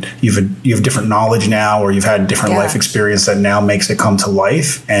back and you have different knowledge now, or you've had different life experience that now makes it come to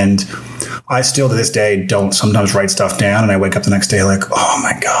life. And I still to this day don't sometimes write stuff down, and I wake up the next day like, oh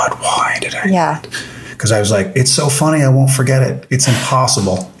my God, why did I? Yeah. Because I was like, it's so funny, I won't forget it. It's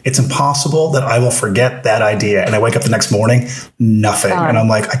impossible. It's impossible that I will forget that idea. And I wake up the next morning, nothing. And I'm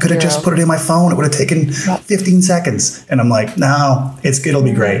like, I could have just put it in my phone. It would have taken 15 seconds. And I'm like, no, it'll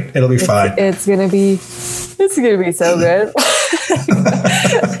be great. It'll be fine. It's gonna be so good. It's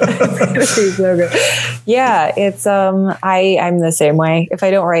gonna be so good. Yeah, it's I'm the same way. If I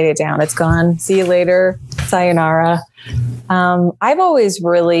don't write it down, it's gone. See you later. Sayonara. I've always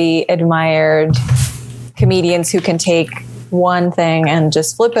really admired comedians who can take one thing and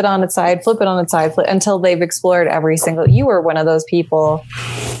just flip it on its side, until they've explored every single. You were one of those people.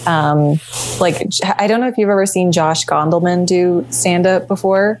 Like, I don't know if you've ever seen Josh Gondelman do stand up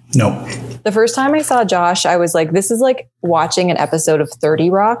before. No. The first time I saw Josh, I was like, this is like watching an episode of 30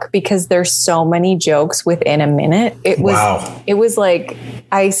 Rock, because there's so many jokes within a minute. It was like,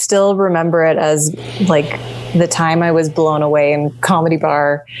 I still remember it as like the time I was blown away in Comedy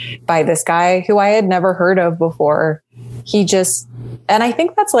Bar by this guy who I had never heard of before. He just, and I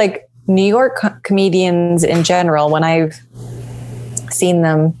think that's like New York comedians in general. When I've seen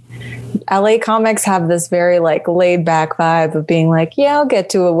them, LA comics have this very like laid back vibe of being like, yeah, I'll get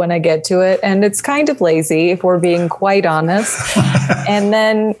to it when I get to it. And it's kind of lazy, if we're being quite honest. and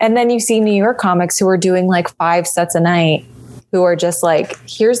then you see New York comics who are doing like 5 sets a night, who are just like,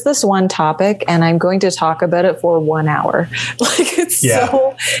 here's this one topic and I'm going to talk about it for 1 hour. Like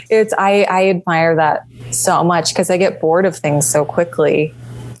I admire that so much, because I get bored of things so quickly.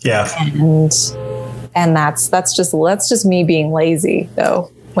 Yeah. And that's just me being lazy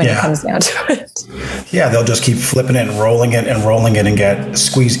though, when it comes down to it. Yeah. They'll just keep flipping it and rolling it and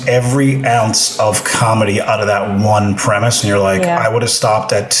squeeze every ounce of comedy out of that one premise. And you're like, I would have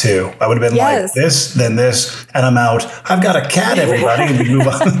stopped at 2. I would have been like this, then this, and I'm out. I've got a cat, everybody. And we move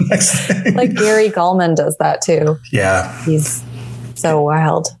on to the next thing. Like Gary Gulman does that too. Yeah. He's so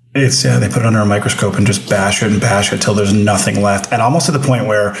wild. They put it under a microscope and just bash it till there's nothing left. And almost to the point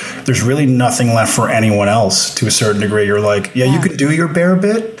where there's really nothing left for anyone else to a certain degree. You're like, you can do your bear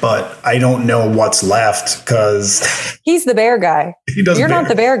bit, but I don't know what's left, because he's the bear guy. You're not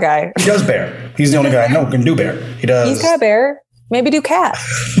the bear guy. He does bear. He's the only guy I know who can do bear. He does. He's got bear. Maybe do cat.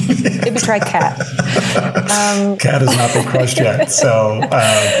 Maybe try cat. Cat has not been crushed yet. So,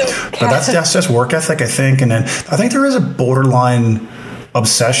 but that's just work ethic, I think. And then I think there is a borderline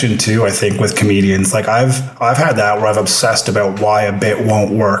obsession too, I think, with comedians. Like I've had that where I've obsessed about why a bit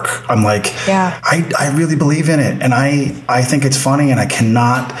won't work. I'm like, I really believe in it, and I think it's funny, and I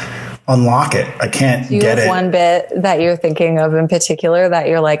cannot unlock it. I can't get it. Do you have one bit that you're thinking of in particular that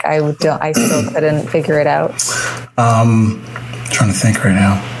you're like, I still couldn't figure it out? Trying to think right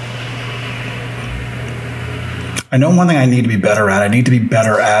now. I know one thing I need to be better at. I need to be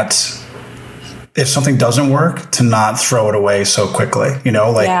better at, if something doesn't work, to not throw it away so quickly,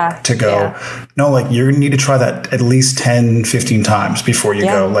 to go, no, like you need to try that at least 10, 15 times before you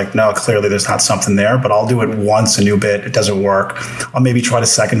go, like, no, clearly there's not something there, but I'll do it once, a new bit. It doesn't work. I'll maybe try it a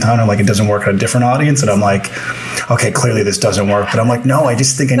second time, and like, it doesn't work at a different audience. And I'm like, okay, clearly this doesn't work, but I'm like, no, I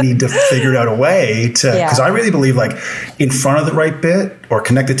just think I need to figure out a way to, because I really believe like in front of the right bit or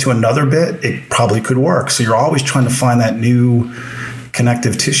connected to another bit, it probably could work. So you're always trying to find that new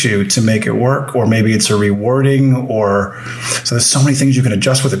connective tissue to make it work, or maybe it's a rewording, or so there's so many things you can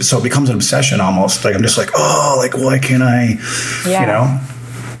adjust with it. So it becomes an obsession almost. Like I'm just like, oh, like why can't I,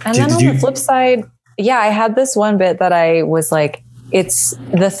 And then on the flip side, I had this one bit that I was like, it's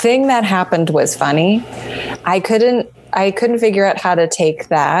the thing that happened was funny. I couldn't figure out how to take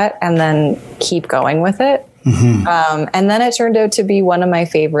that and then keep going with it. Mm-hmm. And then it turned out to be one of my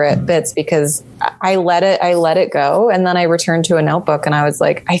favorite bits, because I let it go. And then I returned to a notebook and I was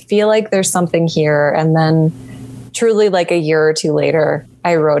like, I feel like there's something here. And then truly like a year or two later,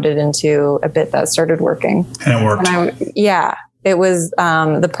 I wrote it into a bit that started working. And it worked. It was,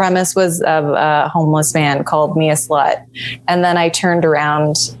 the premise was of a homeless man called me a slut. And then I turned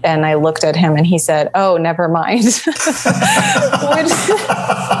around and I looked at him and he said, oh, never mind.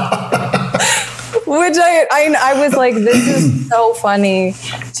 Which I was like, this is so funny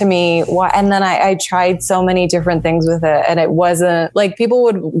to me. And then I tried so many different things with it, and it wasn't like, people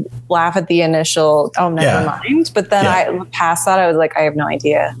would laugh at the initial, oh, never mind. But then I past that, I was like, I have no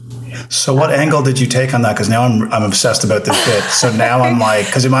idea. So what angle did you take on that? Because now I'm obsessed about this bit. So now I'm like,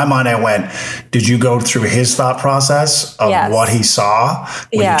 because in my mind I went, did you go through his thought process of what he saw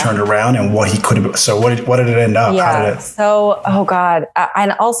when you turned around and what he could have? So what did it end up? Yeah. How did it? So, oh God.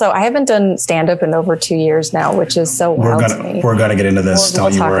 And also I haven't done stand up in over 2 years now, which is so wild to me. We're going to get into this.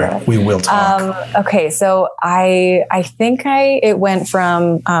 Don't you worry. We will talk. Okay. So I think it went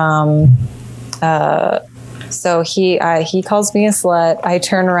from, so he calls me a slut. I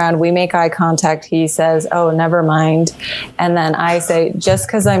turn around, we make eye contact. He says, oh, never mind. And then I say, just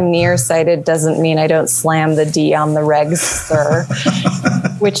because I'm nearsighted doesn't mean I don't slam the D on the regs, sir,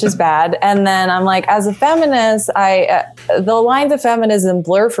 which is bad. And then I'm like, as a feminist, the lines of feminism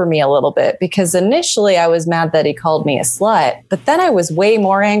blur for me a little bit, because initially I was mad that he called me a slut, but then I was way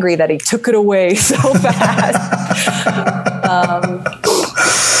more angry that he took it away so fast.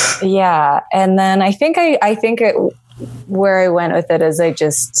 And then I think where I went with it is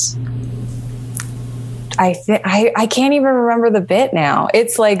I can't even remember the bit now.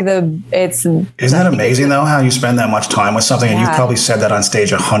 It's like Isn't that amazing though, how you spend that much time with something and you've probably said that on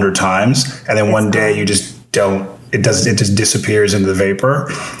stage 100 times and then one day you just don't, it just disappears into the vapor.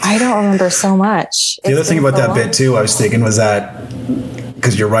 I don't remember so much. The other thing about that bit too, I was thinking was that,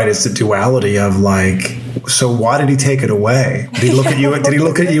 because you're right, it's the duality of like, so why did he take it away? Did he look at you? Did he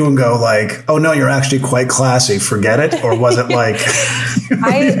look at you and go like, "Oh no, you're actually quite classy. Forget it," or was it like?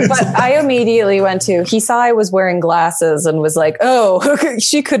 I immediately went to. He saw I was wearing glasses and was like, "Oh,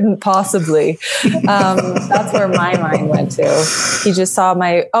 she couldn't possibly." That's where my mind went to. He just saw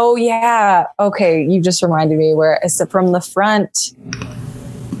my. Oh yeah, okay. You just reminded me where it's from the front.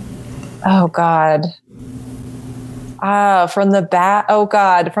 Oh God. From the back. Oh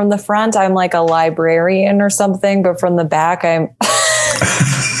God. From the front, I'm like a librarian or something, but from the back, I'm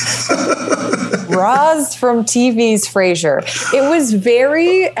Roz from TV's Frasier. It was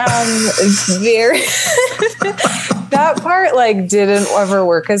very, very, that part like didn't ever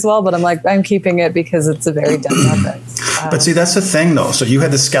work as well, but I'm like, I'm keeping it because it's a very dumb reference. But see, that's the thing though. So you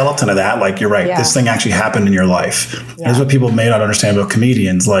had the skeleton of that, like you're right. Yeah. This thing actually happened in your life. Yeah. Here's what people may not understand about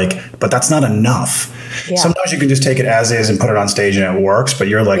comedians. Like, but that's not enough. Yeah. Sometimes you can just take it as is and put it on stage and it works, but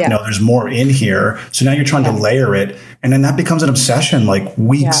you're like, no, there's more in here. So now you're trying to layer it. And then that becomes an obsession, like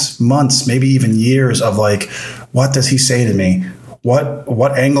weeks, months, maybe even years of like, what does he say to me?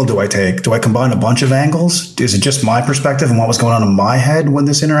 What angle do I take? Do I combine a bunch of angles? Is it just my perspective and what was going on in my head when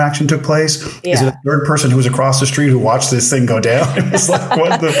this interaction took place? Yeah. Is it a third person who was across the street who watched this thing go down? It was like,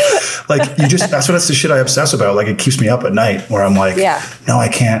 what the, like you just, that's the shit I obsess about. Like it keeps me up at night where I'm like, no, I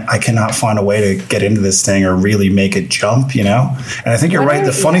cannot find a way to get into this thing or really make it jump, you know? And I think you're right.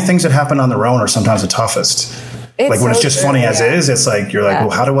 The funny things that happen on their own are sometimes the toughest. Like when it's just funny as is, it's like, you're like, well,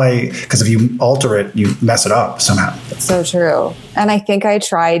 how do I, because if you alter it, you mess it up somehow. It's so true. And I think I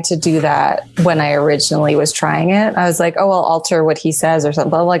tried to do that when I originally was trying it. I was like, oh, I'll alter what he says or something.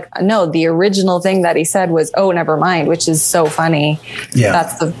 But I'm like, no, the original thing that he said was, oh, never mind, which is so funny. Yeah.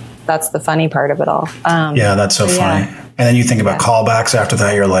 That's the funny part of it all. Yeah, that's so funny. Yeah. And then you think about callbacks after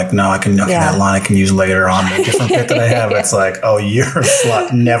that. You're like, no, I can that line I can use later on the different bit that I have. It's like, oh, you're a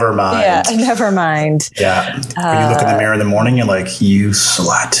slut. Never mind. Yeah, never mind. Yeah. When you look in the mirror in the morning, you're like, you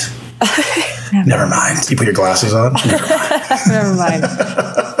slut. Never mind. You put your glasses on. Never mind.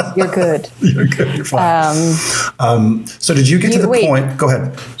 You're good. You're good. You're fine. So did you get to the point? Go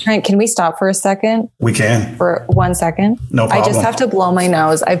ahead. Trent, can we stop for a second? We can. For 1 second? No problem. I just have to blow my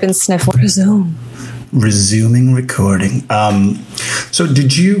nose. I've been sniffling. Resuming recording. So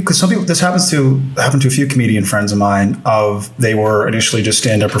did you, because some people, this happened to a few comedian friends of mine, they were initially just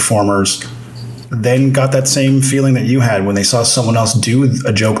stand-up performers, then got that same feeling that you had when they saw someone else do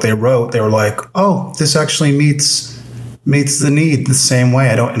a joke they wrote. They were like, oh, this actually meets the need the same way.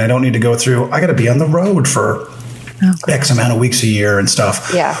 I don't need to go through, I got to be on the road for X amount of weeks a year and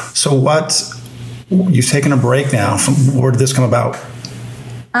stuff. Yeah. So you've taken a break now. Where did this come about?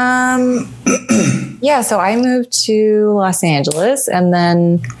 Yeah, so I moved to Los Angeles and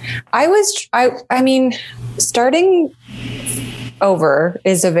then I mean, starting over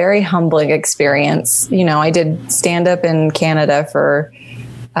is a very humbling experience. You know, I did stand up in Canada for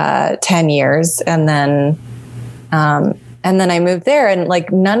 10 years and then I moved there and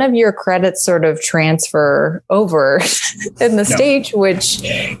like none of your credits sort of transfer over in the stage, which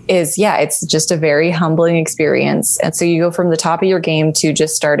is, it's just a very humbling experience. And so you go from the top of your game to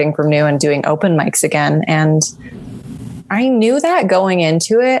just starting from new and doing open mics again. And I knew that going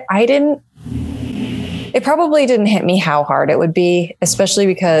into it, it probably didn't hit me how hard it would be, especially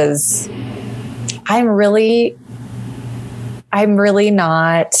because I'm really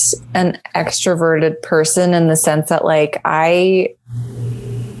not an extroverted person in the sense that like I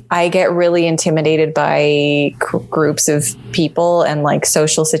get really intimidated by groups of people and like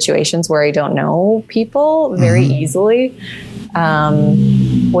social situations where I don't know people very easily,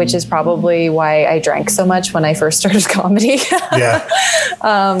 which is probably why I drank so much when I first started comedy. Yeah.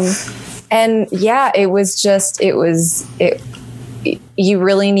 And yeah, you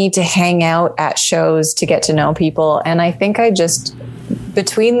really need to hang out at shows to get to know people. And I think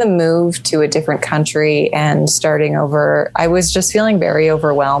between the move to a different country and starting over, I was just feeling very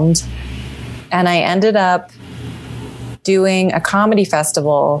overwhelmed. And I ended up doing a comedy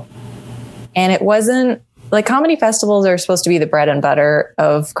festival. And it wasn't like comedy festivals are supposed to be the bread and butter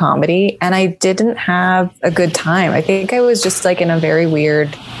of comedy. And I didn't have a good time. I think I was just like in a very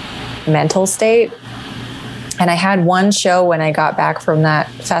weird mental state. And I had one show when I got back from that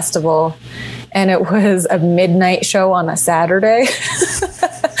festival, and it was a midnight show on a Saturday.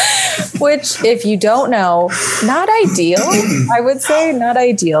 which if you don't know, not ideal. I would say not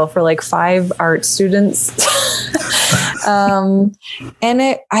ideal for like 5 art students. And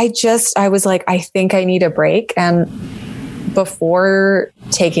I was like, I think I need a break. And before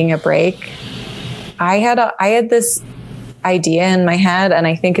taking a break, I had this idea in my head, and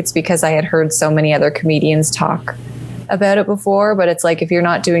I think it's because I had heard so many other comedians talk about it before, but it's like, if you're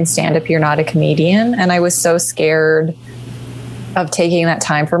not doing stand-up, you're not a comedian. And I was so scared of taking that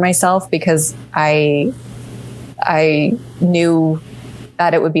time for myself because I knew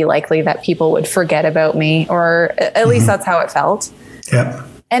that it would be likely that people would forget about me, or at least that's how it felt. Yeah.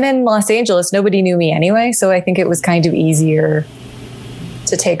 And in Los Angeles, nobody knew me anyway. So I think it was kind of easier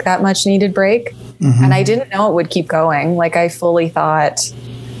to take that much needed break. And I didn't know it would keep going. Like, I fully thought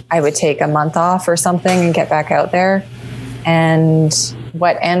I would take a month off or something and get back out there. And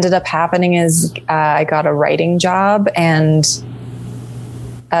what ended up happening is I got a writing job and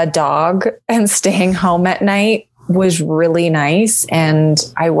a dog, and staying home at night was really nice. And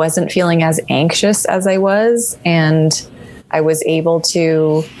I wasn't feeling as anxious as I was. And I was able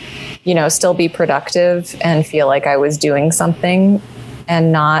to, still be productive and feel like I was doing something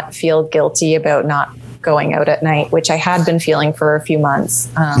and not feel guilty about not going out at night, which I had been feeling for a few months.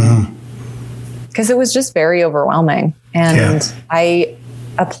 Because it was just very overwhelming. And I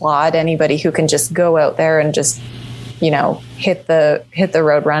applaud anybody who can just go out there and just, hit the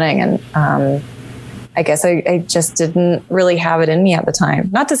road running. And I guess I just didn't really have it in me at the time.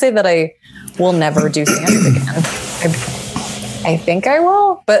 Not to say that I will never do stand-up again. I think I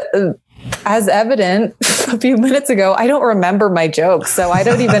will, but as evident a few minutes ago, I don't remember my jokes. So I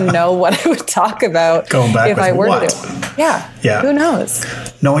don't even know what I would talk about going back if I were to do it. Yeah. Who knows?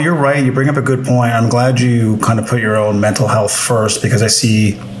 No, you're right. You bring up a good point. I'm glad you kind of put your own mental health first, because I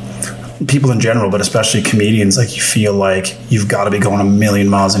see people in general, but especially comedians, like, you feel like you've got to be going a million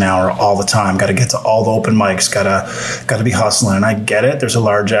miles an hour all the time, got to get to all the open mics, got to be hustling. And I get it. There's a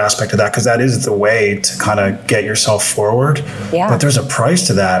large aspect of that, because that is the way to kind of get yourself forward. Yeah. But there's a price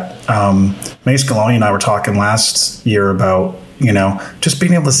to that. Mace Galoni and I were talking last year about, just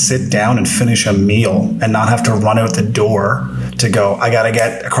being able to sit down and finish a meal and not have to run out the door to go, I got to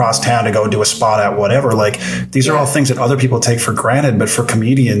get across town to go do a spot at whatever. Like, these are all things that other people take for granted. But for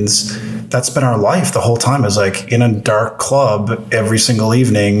comedians, that's been our life the whole time, is like in a dark club every single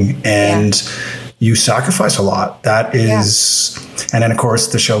evening. And you sacrifice a lot. That is, and then of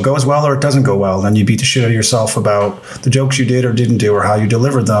course the show goes well or it doesn't go well. Then you beat the shit out of yourself about the jokes you did or didn't do or how you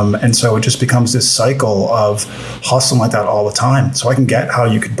delivered them. And so it just becomes this cycle of hustling like that all the time. So I can get how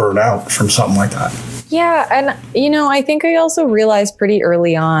you could burn out from something like that. Yeah. And, I think I also realized pretty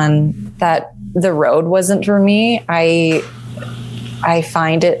early on that the road wasn't for me. I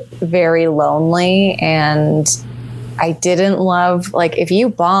find it very lonely, and I didn't love, like, if you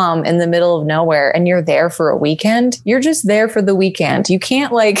bomb in the middle of nowhere and you're there for a weekend, you're just there for the weekend. You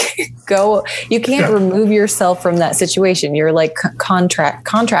can't you can't remove yourself from that situation. You're like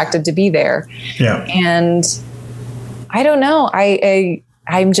contracted to be there. Yeah. And I don't know.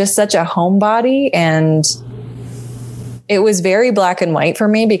 I'm just such a homebody, and it was very black and white for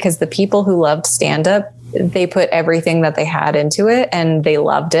me, because the people who loved stand-up, they put everything that they had into it, and they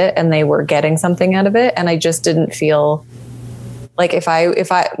loved it, and they were getting something out of it. And I just didn't feel like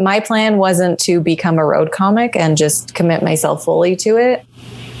my plan wasn't to become a road comic and just commit myself fully to it.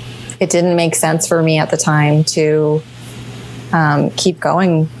 It didn't make sense for me at the time to keep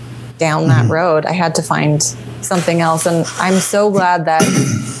going down that road. I had to find something else. And I'm so glad that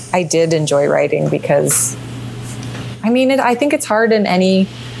I did enjoy writing, because I think it's hard in any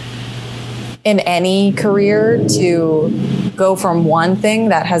career to go from one thing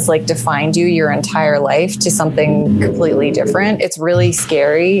that has defined you your entire life to something completely different. It's really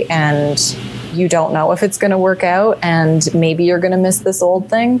scary, and you don't know if it's going to work out, and maybe you're going to miss this old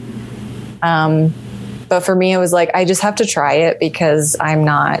thing. But for me, it was I just have to try it, because I'm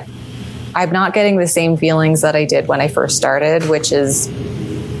not getting the same feelings that I did when I first started, which is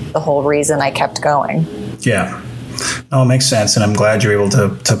the whole reason I kept going. Yeah. No, it makes sense. And I'm glad you're able to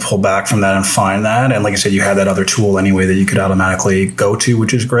pull back from that and find that. And like I said, you had that other tool anyway that you could automatically go to,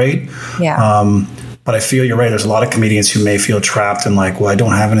 which is great. Yeah. But I feel you're right. There's a lot of comedians who may feel trapped and well, I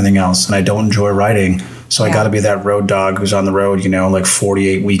don't have anything else and I don't enjoy writing. So I got to be that road dog who's on the road,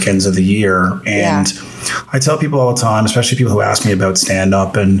 48 weekends of the year. And I tell people all the time, especially people who ask me about stand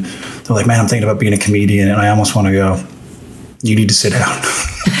up, and they're like, man, I'm thinking about being a comedian. And I almost want to go, you need to sit down.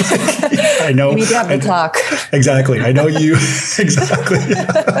 I know. You need to have the talk. Exactly. I know you. Exactly.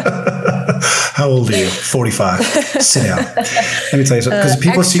 How old are you? 45. Sit down. Let me tell you something. Because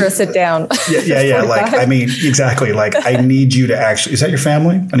people sit down. Yeah. Like, I mean, exactly. Like, I need you to actually, is that your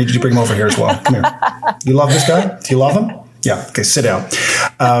family? I need you to bring them over here as well. Come here. You love this guy? Do you love him? Yeah. Okay. Sit down.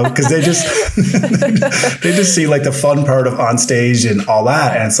 Because they just see like the fun part of on stage and all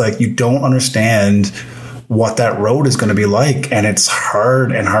that. And it's like, you don't understand what that road is going to be like. And it's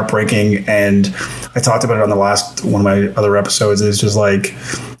hard and heartbreaking. And I talked about it on the last one of my other episodes. It's just like,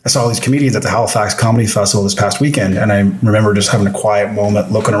 I saw all these comedians at the Halifax Comedy Festival this past weekend. And I remember just having a quiet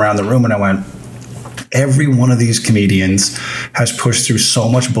moment looking around the room, and I went, every one of these comedians has pushed through so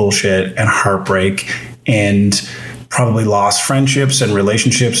much bullshit and heartbreak and probably lost friendships and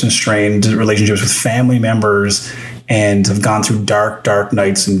relationships and strained relationships with family members, and have gone through dark, dark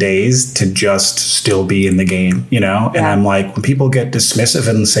nights and days to just still be in the game, you know? Yeah. And I'm like, when people get dismissive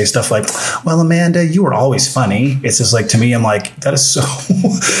and say stuff like, well, Amanda, you were always funny. It's just like, to me, I'm like, that is so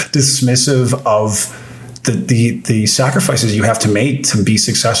dismissive of the sacrifices you have to make to be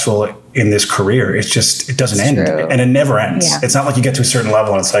successful in this career. It's just, it doesn't end, and it never ends. Yeah. It's not like you get to a certain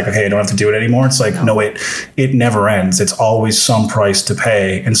level and it's like, okay, I don't have to do it anymore. It's like, no, it never ends. It's always some price to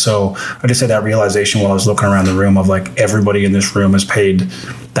pay. And so I just had that realization while I was looking around the room of like, everybody in this room has paid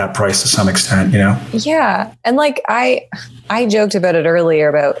that price to some extent, you know? Yeah. And like, I joked about it earlier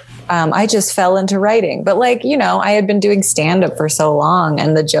about, I just fell into writing, but like, you know, I had been doing stand-up for so long,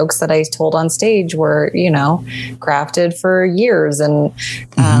 and the jokes that I told on stage were, you know, crafted for years, and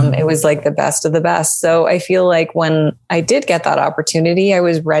it was like the best of the best. So I feel like when I did get that opportunity, I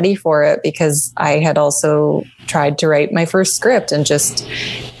was ready for it, because I had also tried to write my first script and just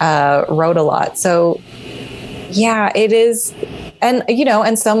wrote a lot. So yeah, it is. And, you know,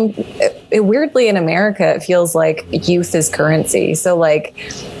 and weirdly in America, it feels like youth is currency. So like,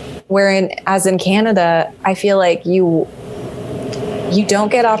 as in Canada, I feel like you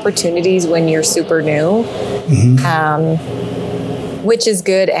don't get opportunities when you're super new, which is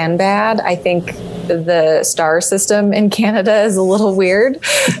good and bad. I think the star system in Canada is a little weird.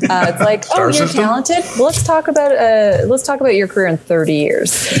 It's like, oh, you're talented. Well, let's talk about your career in 30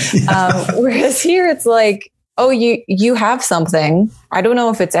 years. Whereas here, it's like, oh, you have something. I don't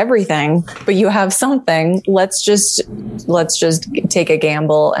know if it's everything, but you have something. Let's just take a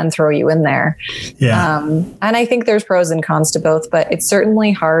gamble and throw you in there. Yeah. And I think there's pros and cons to both, but it's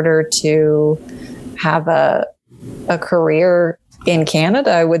certainly harder to have a career in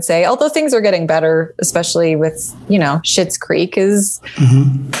Canada, I would say, although things are getting better, especially with, you know, Schitt's Creek is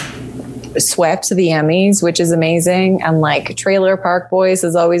swept the Emmys, which is amazing. And like Trailer Park Boys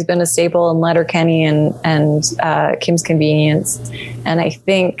has always been a staple, and Letterkenny and Kim's Convenience. And I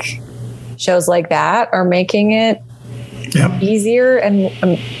think shows like that are making it easier,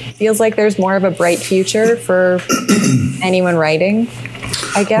 and feels like there's more of a bright future for anyone writing,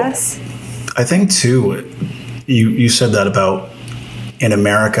 I guess. I think too, you said that about in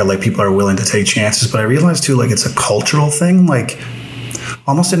America, like people are willing to take chances, but I realized too, like it's a cultural thing. Like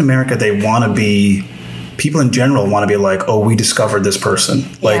almost in America, people in general want to be like, oh, we discovered this person.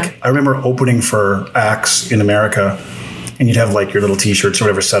 Like I remember opening for acts in America, and you'd have like your little t-shirts or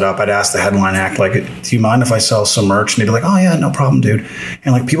whatever set up. I'd ask the headline act, like, do you mind if I sell some merch? And they'd be like, oh yeah, no problem, dude.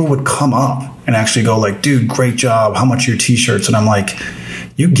 And like people would come up and actually go like, dude, great job. How much are your t-shirts? And I'm like,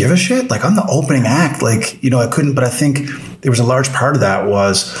 you give a shit? Like I'm the opening act. Like, you know, I couldn't, but I think there was a large part of that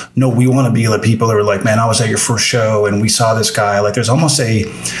was, no, we want to be the people that were like, man, I was at your first show and we saw this guy. Like there's almost a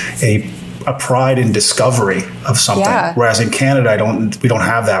pride in discovery of something. Yeah. Whereas in Canada, we don't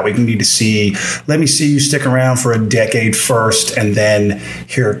have that. We need to let me see you stick around for a decade first, and then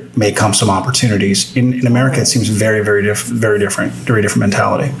here may come some opportunities. In America, it seems very, very different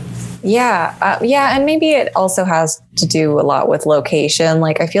mentality. Yeah. And maybe it also has to do a lot with location.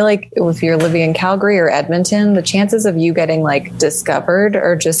 Like, I feel like if you're living in Calgary or Edmonton, the chances of you getting like discovered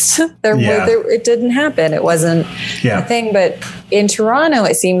are just, it didn't happen. It wasn't a thing. But in Toronto,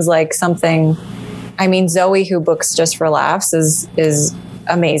 it seems like something, I mean, Zoe, who books Just for Laughs, is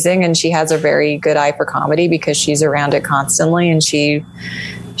amazing. And she has a very good eye for comedy because she's around it constantly, and she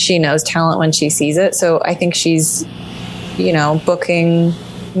knows talent when she sees it. So I think she's, you know, booking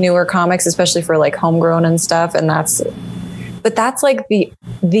newer comics, especially for like homegrown and stuff. And that's like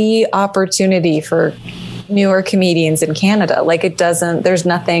the opportunity for newer comedians in Canada. Like there's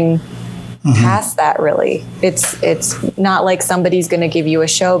nothing past that really. It's not like somebody's going to give you a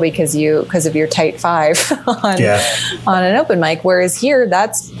show because of your tight five on an open mic. Whereas here,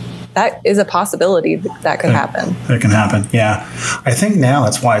 that is a possibility that could happen. It can happen. Yeah. I think now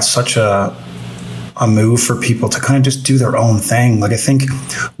that's why it's such a a move for people to kind of just do their own thing. Like, I think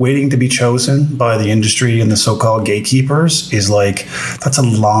waiting to be chosen by the industry and the so-called gatekeepers is like, that's a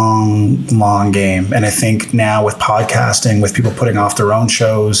long game. And I think now with podcasting, with people putting off their own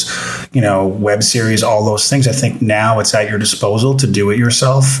shows, web series, all those things, I think now it's at your disposal to do it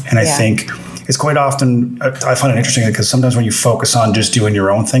yourself. And I think it's quite often, I find it interesting because sometimes when you focus on just doing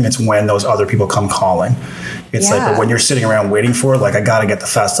your own thing, it's when those other people come calling. It's like, but when you're sitting around waiting for it, like, I got to get the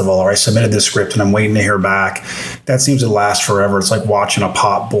festival, or I submitted this script and I'm waiting to hear back. That seems to last forever. It's like watching a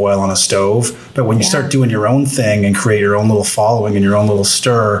pot boil on a stove. But when you start doing your own thing and create your own little following and your own little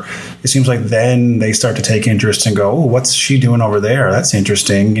stir, it seems like then they start to take interest and go, oh, what's she doing over there? That's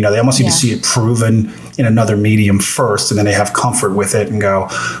interesting. They almost need to see it proven in another medium first, and then they have comfort with it and go,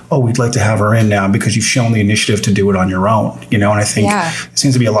 oh, we'd like to have her in now because you've shown the initiative to do it on your own. And I think it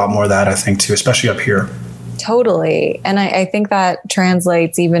seems to be a lot more of that, I think, too, especially up here. Totally. And I think that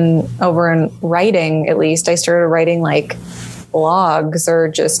translates even over in writing. At least I started writing like blogs, or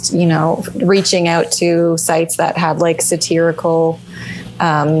just, reaching out to sites that had like satirical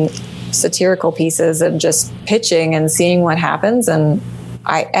pieces and just pitching and seeing what happens. And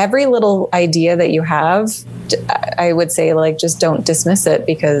every little idea that you have, I would say, like, just don't dismiss it,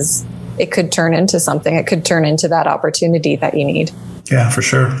 because it could turn into something. It could turn into that opportunity that you need. Yeah, for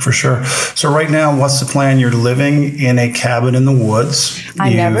sure. So right now, what's the plan? You're living in a cabin in the woods.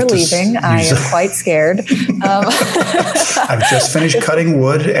 I'm never leaving. I am quite scared. I've just finished cutting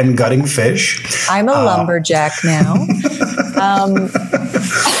wood and gutting fish. I'm a lumberjack now.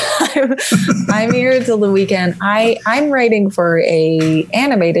 I'm here till the weekend. I'm writing for a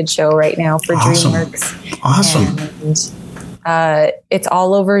animated show right now for DreamWorks. Awesome. And it's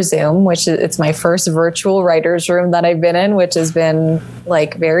all over Zoom, it's my first virtual writer's room that I've been in, which has been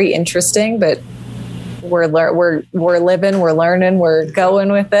like very interesting, but we're living, we're learning, we're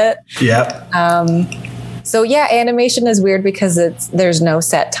going with it. Yeah. So yeah, animation is weird because there's no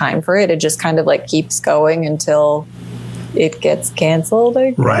set time for it. It just kind of like keeps going until it gets canceled.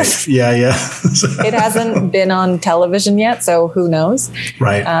 Right. Yeah. It hasn't been on television yet, so who knows?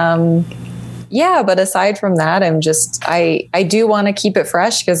 Right. Yeah, but aside from that, I do want to keep it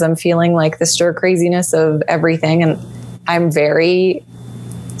fresh because I'm feeling like the stir craziness of everything. And I'm just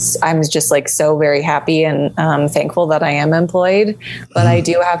like so very happy and thankful that I am employed. But I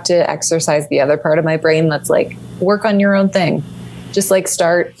do have to exercise the other part of my brain that's like, work on your own thing. Just like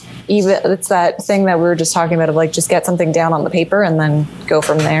start, even it's that thing that we were just talking about of like, just get something down on the paper and then go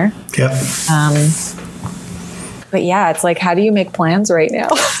from there. Yep. But yeah, it's like, how do you make plans right now?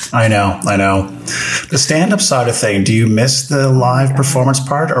 I know. The stand-up side of thing, do you miss the live performance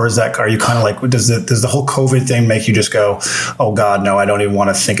part? Or are you kind of like, does the whole COVID thing make you just go, oh God, no, I don't even want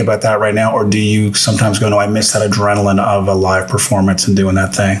to think about that right now? Or do you sometimes go, no, I miss that adrenaline of a live performance and doing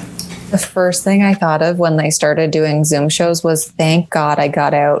that thing? The first thing I thought of when they started doing Zoom shows was, thank God I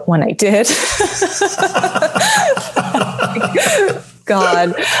got out when I did.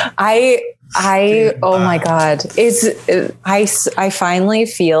 God, oh my God. I finally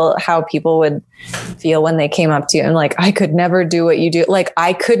feel how people would feel when they came up to you and like, I could never do what you do. Like,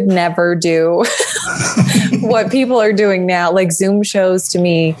 I could never do what people are doing now. Like, Zoom shows to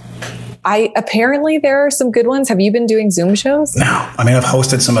me, apparently there are some good ones. Have you been doing Zoom shows? No. I mean, I've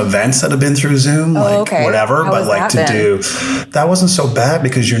hosted some events that have been through Zoom, whatever, but like that wasn't so bad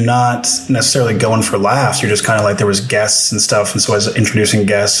because you're not necessarily going for laughs. You're just kind of like, there was guests and stuff. And so I was introducing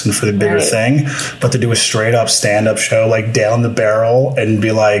guests and for the bigger thing, but to do a straight up stand-up show, like down the barrel and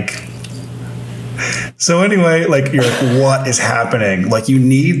be like, so anyway, like, you're like, what is happening? Like, you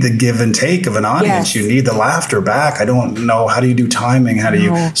need the give and take of an audience. Yes. You need the laughter back. I don't know. How do you do timing?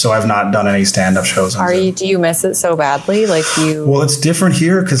 So I've not done any stand-up shows. Do you miss it so badly? Well, it's different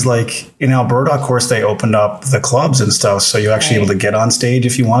here because like in Alberta, of course, they opened up the clubs and stuff. So you're actually able to get on stage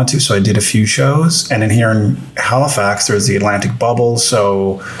if you wanted to. So I did a few shows. And then here in Halifax, there's the Atlantic Bubble.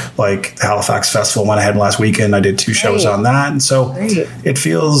 So like the Halifax Festival went ahead last weekend. I did 2 shows on that. And so it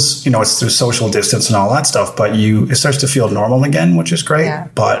feels, it's through social distance and all that stuff, but it starts to feel normal again, which is great. Yeah.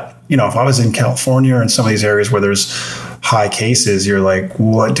 But, if I was in California or in some of these areas where there's high cases, you're like,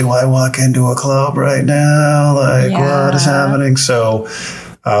 what do I walk into a club right now? Like, what is happening? So,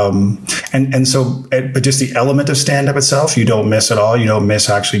 but just the element of stand-up itself, you don't miss at all. You don't miss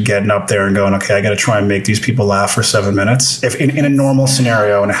actually getting up there and going, okay, I got to try and make these people laugh for 7 minutes. If in a normal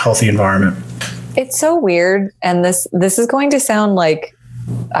scenario, in a healthy environment. It's so weird. And this is going to sound like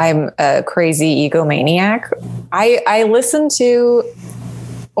I'm a crazy egomaniac. I listen to,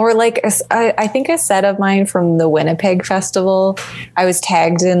 or like, I think a set of mine from the Winnipeg Festival, I was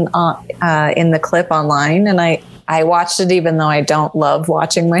tagged in the clip online, and I I watched it even though I don't love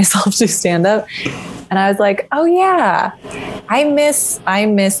watching myself do stand up. And I was like, oh yeah, I miss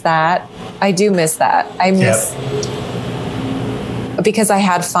that. I do miss that. I miss because I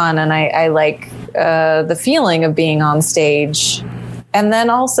had fun and I like the feeling of being on stage. And then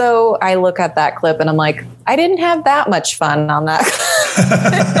also I look at that clip and I'm like, I didn't have that much fun on that,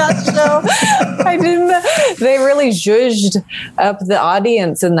 that show. I didn't. They really zhuzhed up the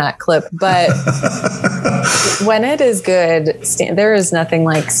audience in that clip. But when it is good, there is nothing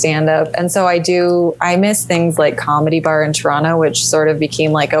like stand up. And so I miss things like Comedy Bar in Toronto, which sort of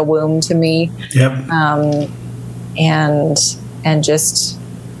became like a womb to me. Yep. And just,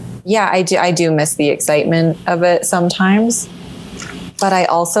 yeah, I do miss the excitement of it sometimes. But I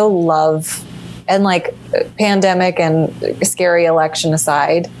also love, and like pandemic and scary election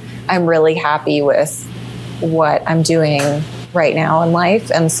aside, I'm really happy with what I'm doing right now in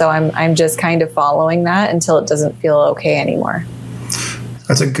life. And so I'm just kind of following that until it doesn't feel okay anymore.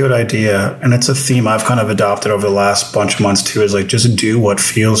 That's a good idea. And it's a theme I've kind of adopted over the last bunch of months too, is like, just do what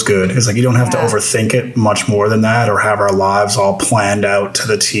feels good. It's like, you don't have to overthink it much more than that or have our lives all planned out to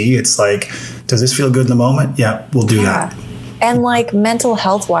the T. It's like, does this feel good in the moment? Yeah, we'll do that. And like mental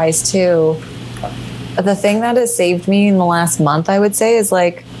health wise too, the thing that has saved me in the last month, I would say, is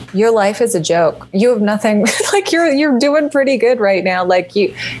like, your life is a joke. You have nothing, like you're doing pretty good right now. Like,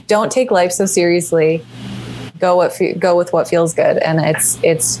 you don't take life so seriously. Go with what feels good. And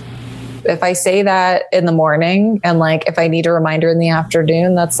it's, if I say that in the morning and like, if I need a reminder in the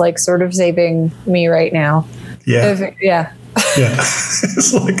afternoon, that's like sort of saving me right now. Yeah. Yeah.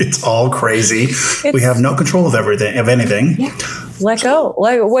 It's like, it's all crazy. We have no control of everything, of anything. Yeah. Let go.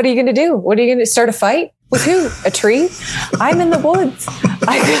 Like, what are you going to do? What are you going to start a fight with? Who? A tree? I'm in the woods.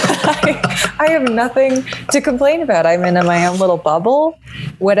 I have nothing to complain about. I'm in my own little bubble.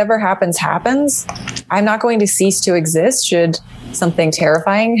 Whatever happens, happens. I'm not going to cease to exist should something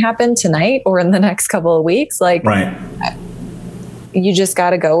terrifying happen tonight or in the next couple of weeks. Like, right. You just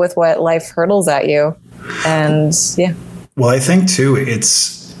got to go with what life hurtles at you. And yeah. Well, I think too,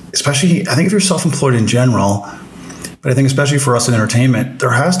 it's especially, I think if you're self-employed in general, but I think especially for us in entertainment,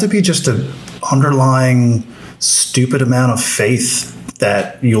 there has to be just an underlying stupid amount of faith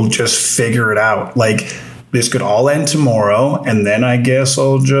that you'll just figure it out. Like, this could all end tomorrow, and then I guess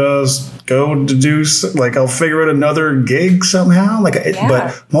I'll just go to do, like, I'll figure out another gig somehow. Like,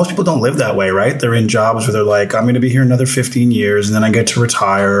 but most people don't live that way, right? They're in jobs where they're like, I'm going to be here another 15 years, and then I get to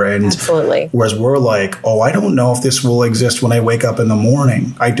retire. And absolutely. Whereas we're like, oh, I don't know if this will exist when I wake up in the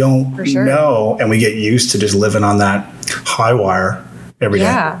morning. I don't know. And we get used to just living on that high wire every day.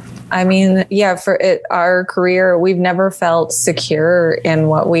 Yeah. I mean, for our career, we've never felt secure in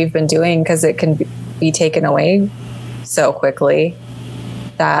what we've been doing because it can be taken away so quickly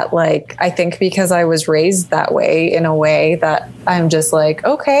that, like, I think because I was raised that way in a way that I'm just like,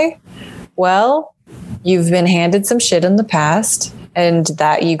 okay, well, you've been handed some shit in the past and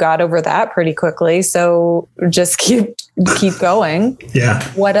that you got over that pretty quickly. So just keep going. Yeah.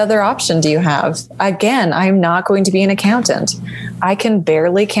 What other option do you have? Again, I'm not going to be an accountant. I can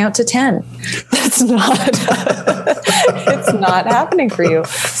barely count to 10. That's not, it's not happening for you.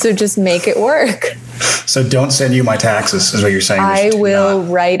 So just make it work. So don't send you my taxes is what you're saying. I will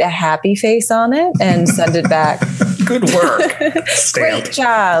write a happy face on it and send it back. Good work. Great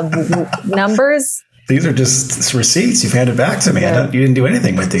job. Numbers. These are just receipts you've handed back to me. You didn't do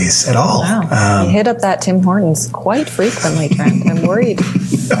anything with these at all. Wow. You hit up that Tim Hortons quite frequently, Trent. I'm worried.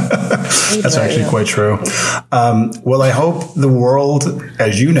 That's actually quite true. Well, I hope the world,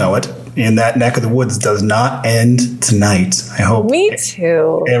 as you know it, in that neck of the woods does not end tonight. I hope me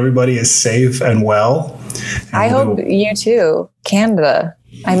too. Everybody is safe and well. And I hope you too. Canada.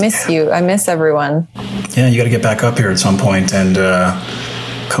 I miss you. I miss everyone. Yeah, you got to get back up here at some point and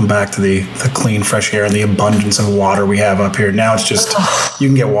come back to the clean, fresh air and the abundance of water we have up here. Now it's just, you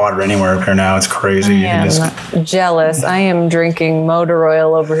can get water anywhere up here now. It's crazy. I am jealous. I am drinking motor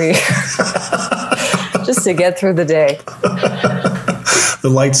oil over here just to get through the day. The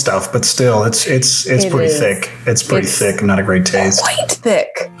light stuff, but still, it's pretty thick. It's pretty thick and not a great taste. Quite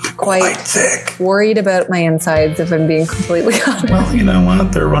thick. Quite thick. Worried about my insides, if I'm being completely honest. Well, you know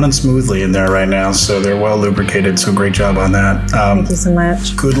what? They're running smoothly in there right now, so they're well lubricated. So great job on that. Thank you so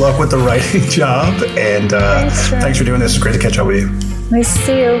much. Good luck with the writing job, and thanks for doing this. It's great to catch up with you. Nice to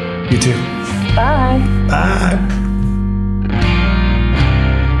see you. You too. Bye. Bye.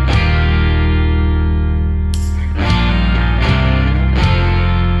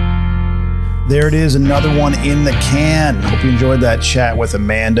 There it is, another one in the can. Hope you enjoyed that chat with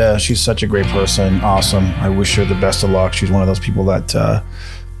Amanda. She's such a great person. Awesome. I wish her the best of luck. She's one of those people that,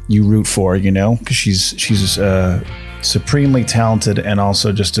 you root for, because she's supremely talented and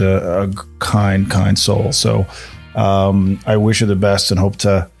also just a kind soul. So I wish her the best and hope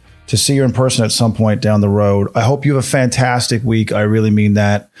to see her in person at some point down the road. I hope you have a fantastic week. I really mean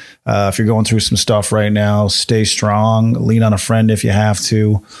that. If you're going through some stuff right now, stay strong, lean on a friend if you have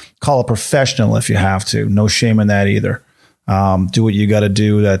to, call a professional if you have to. No shame in that either. Do what you got to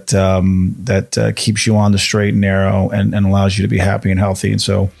do that keeps you on the straight and narrow and allows you to be happy and healthy. And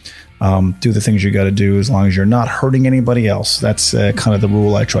so do the things you got to do as long as you're not hurting anybody else. That's kind of the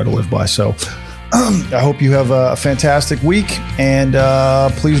rule I try to live by. So I hope you have a fantastic week, and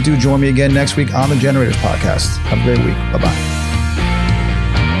please do join me again next week on the Generators Podcast. Have a great week. Bye-bye.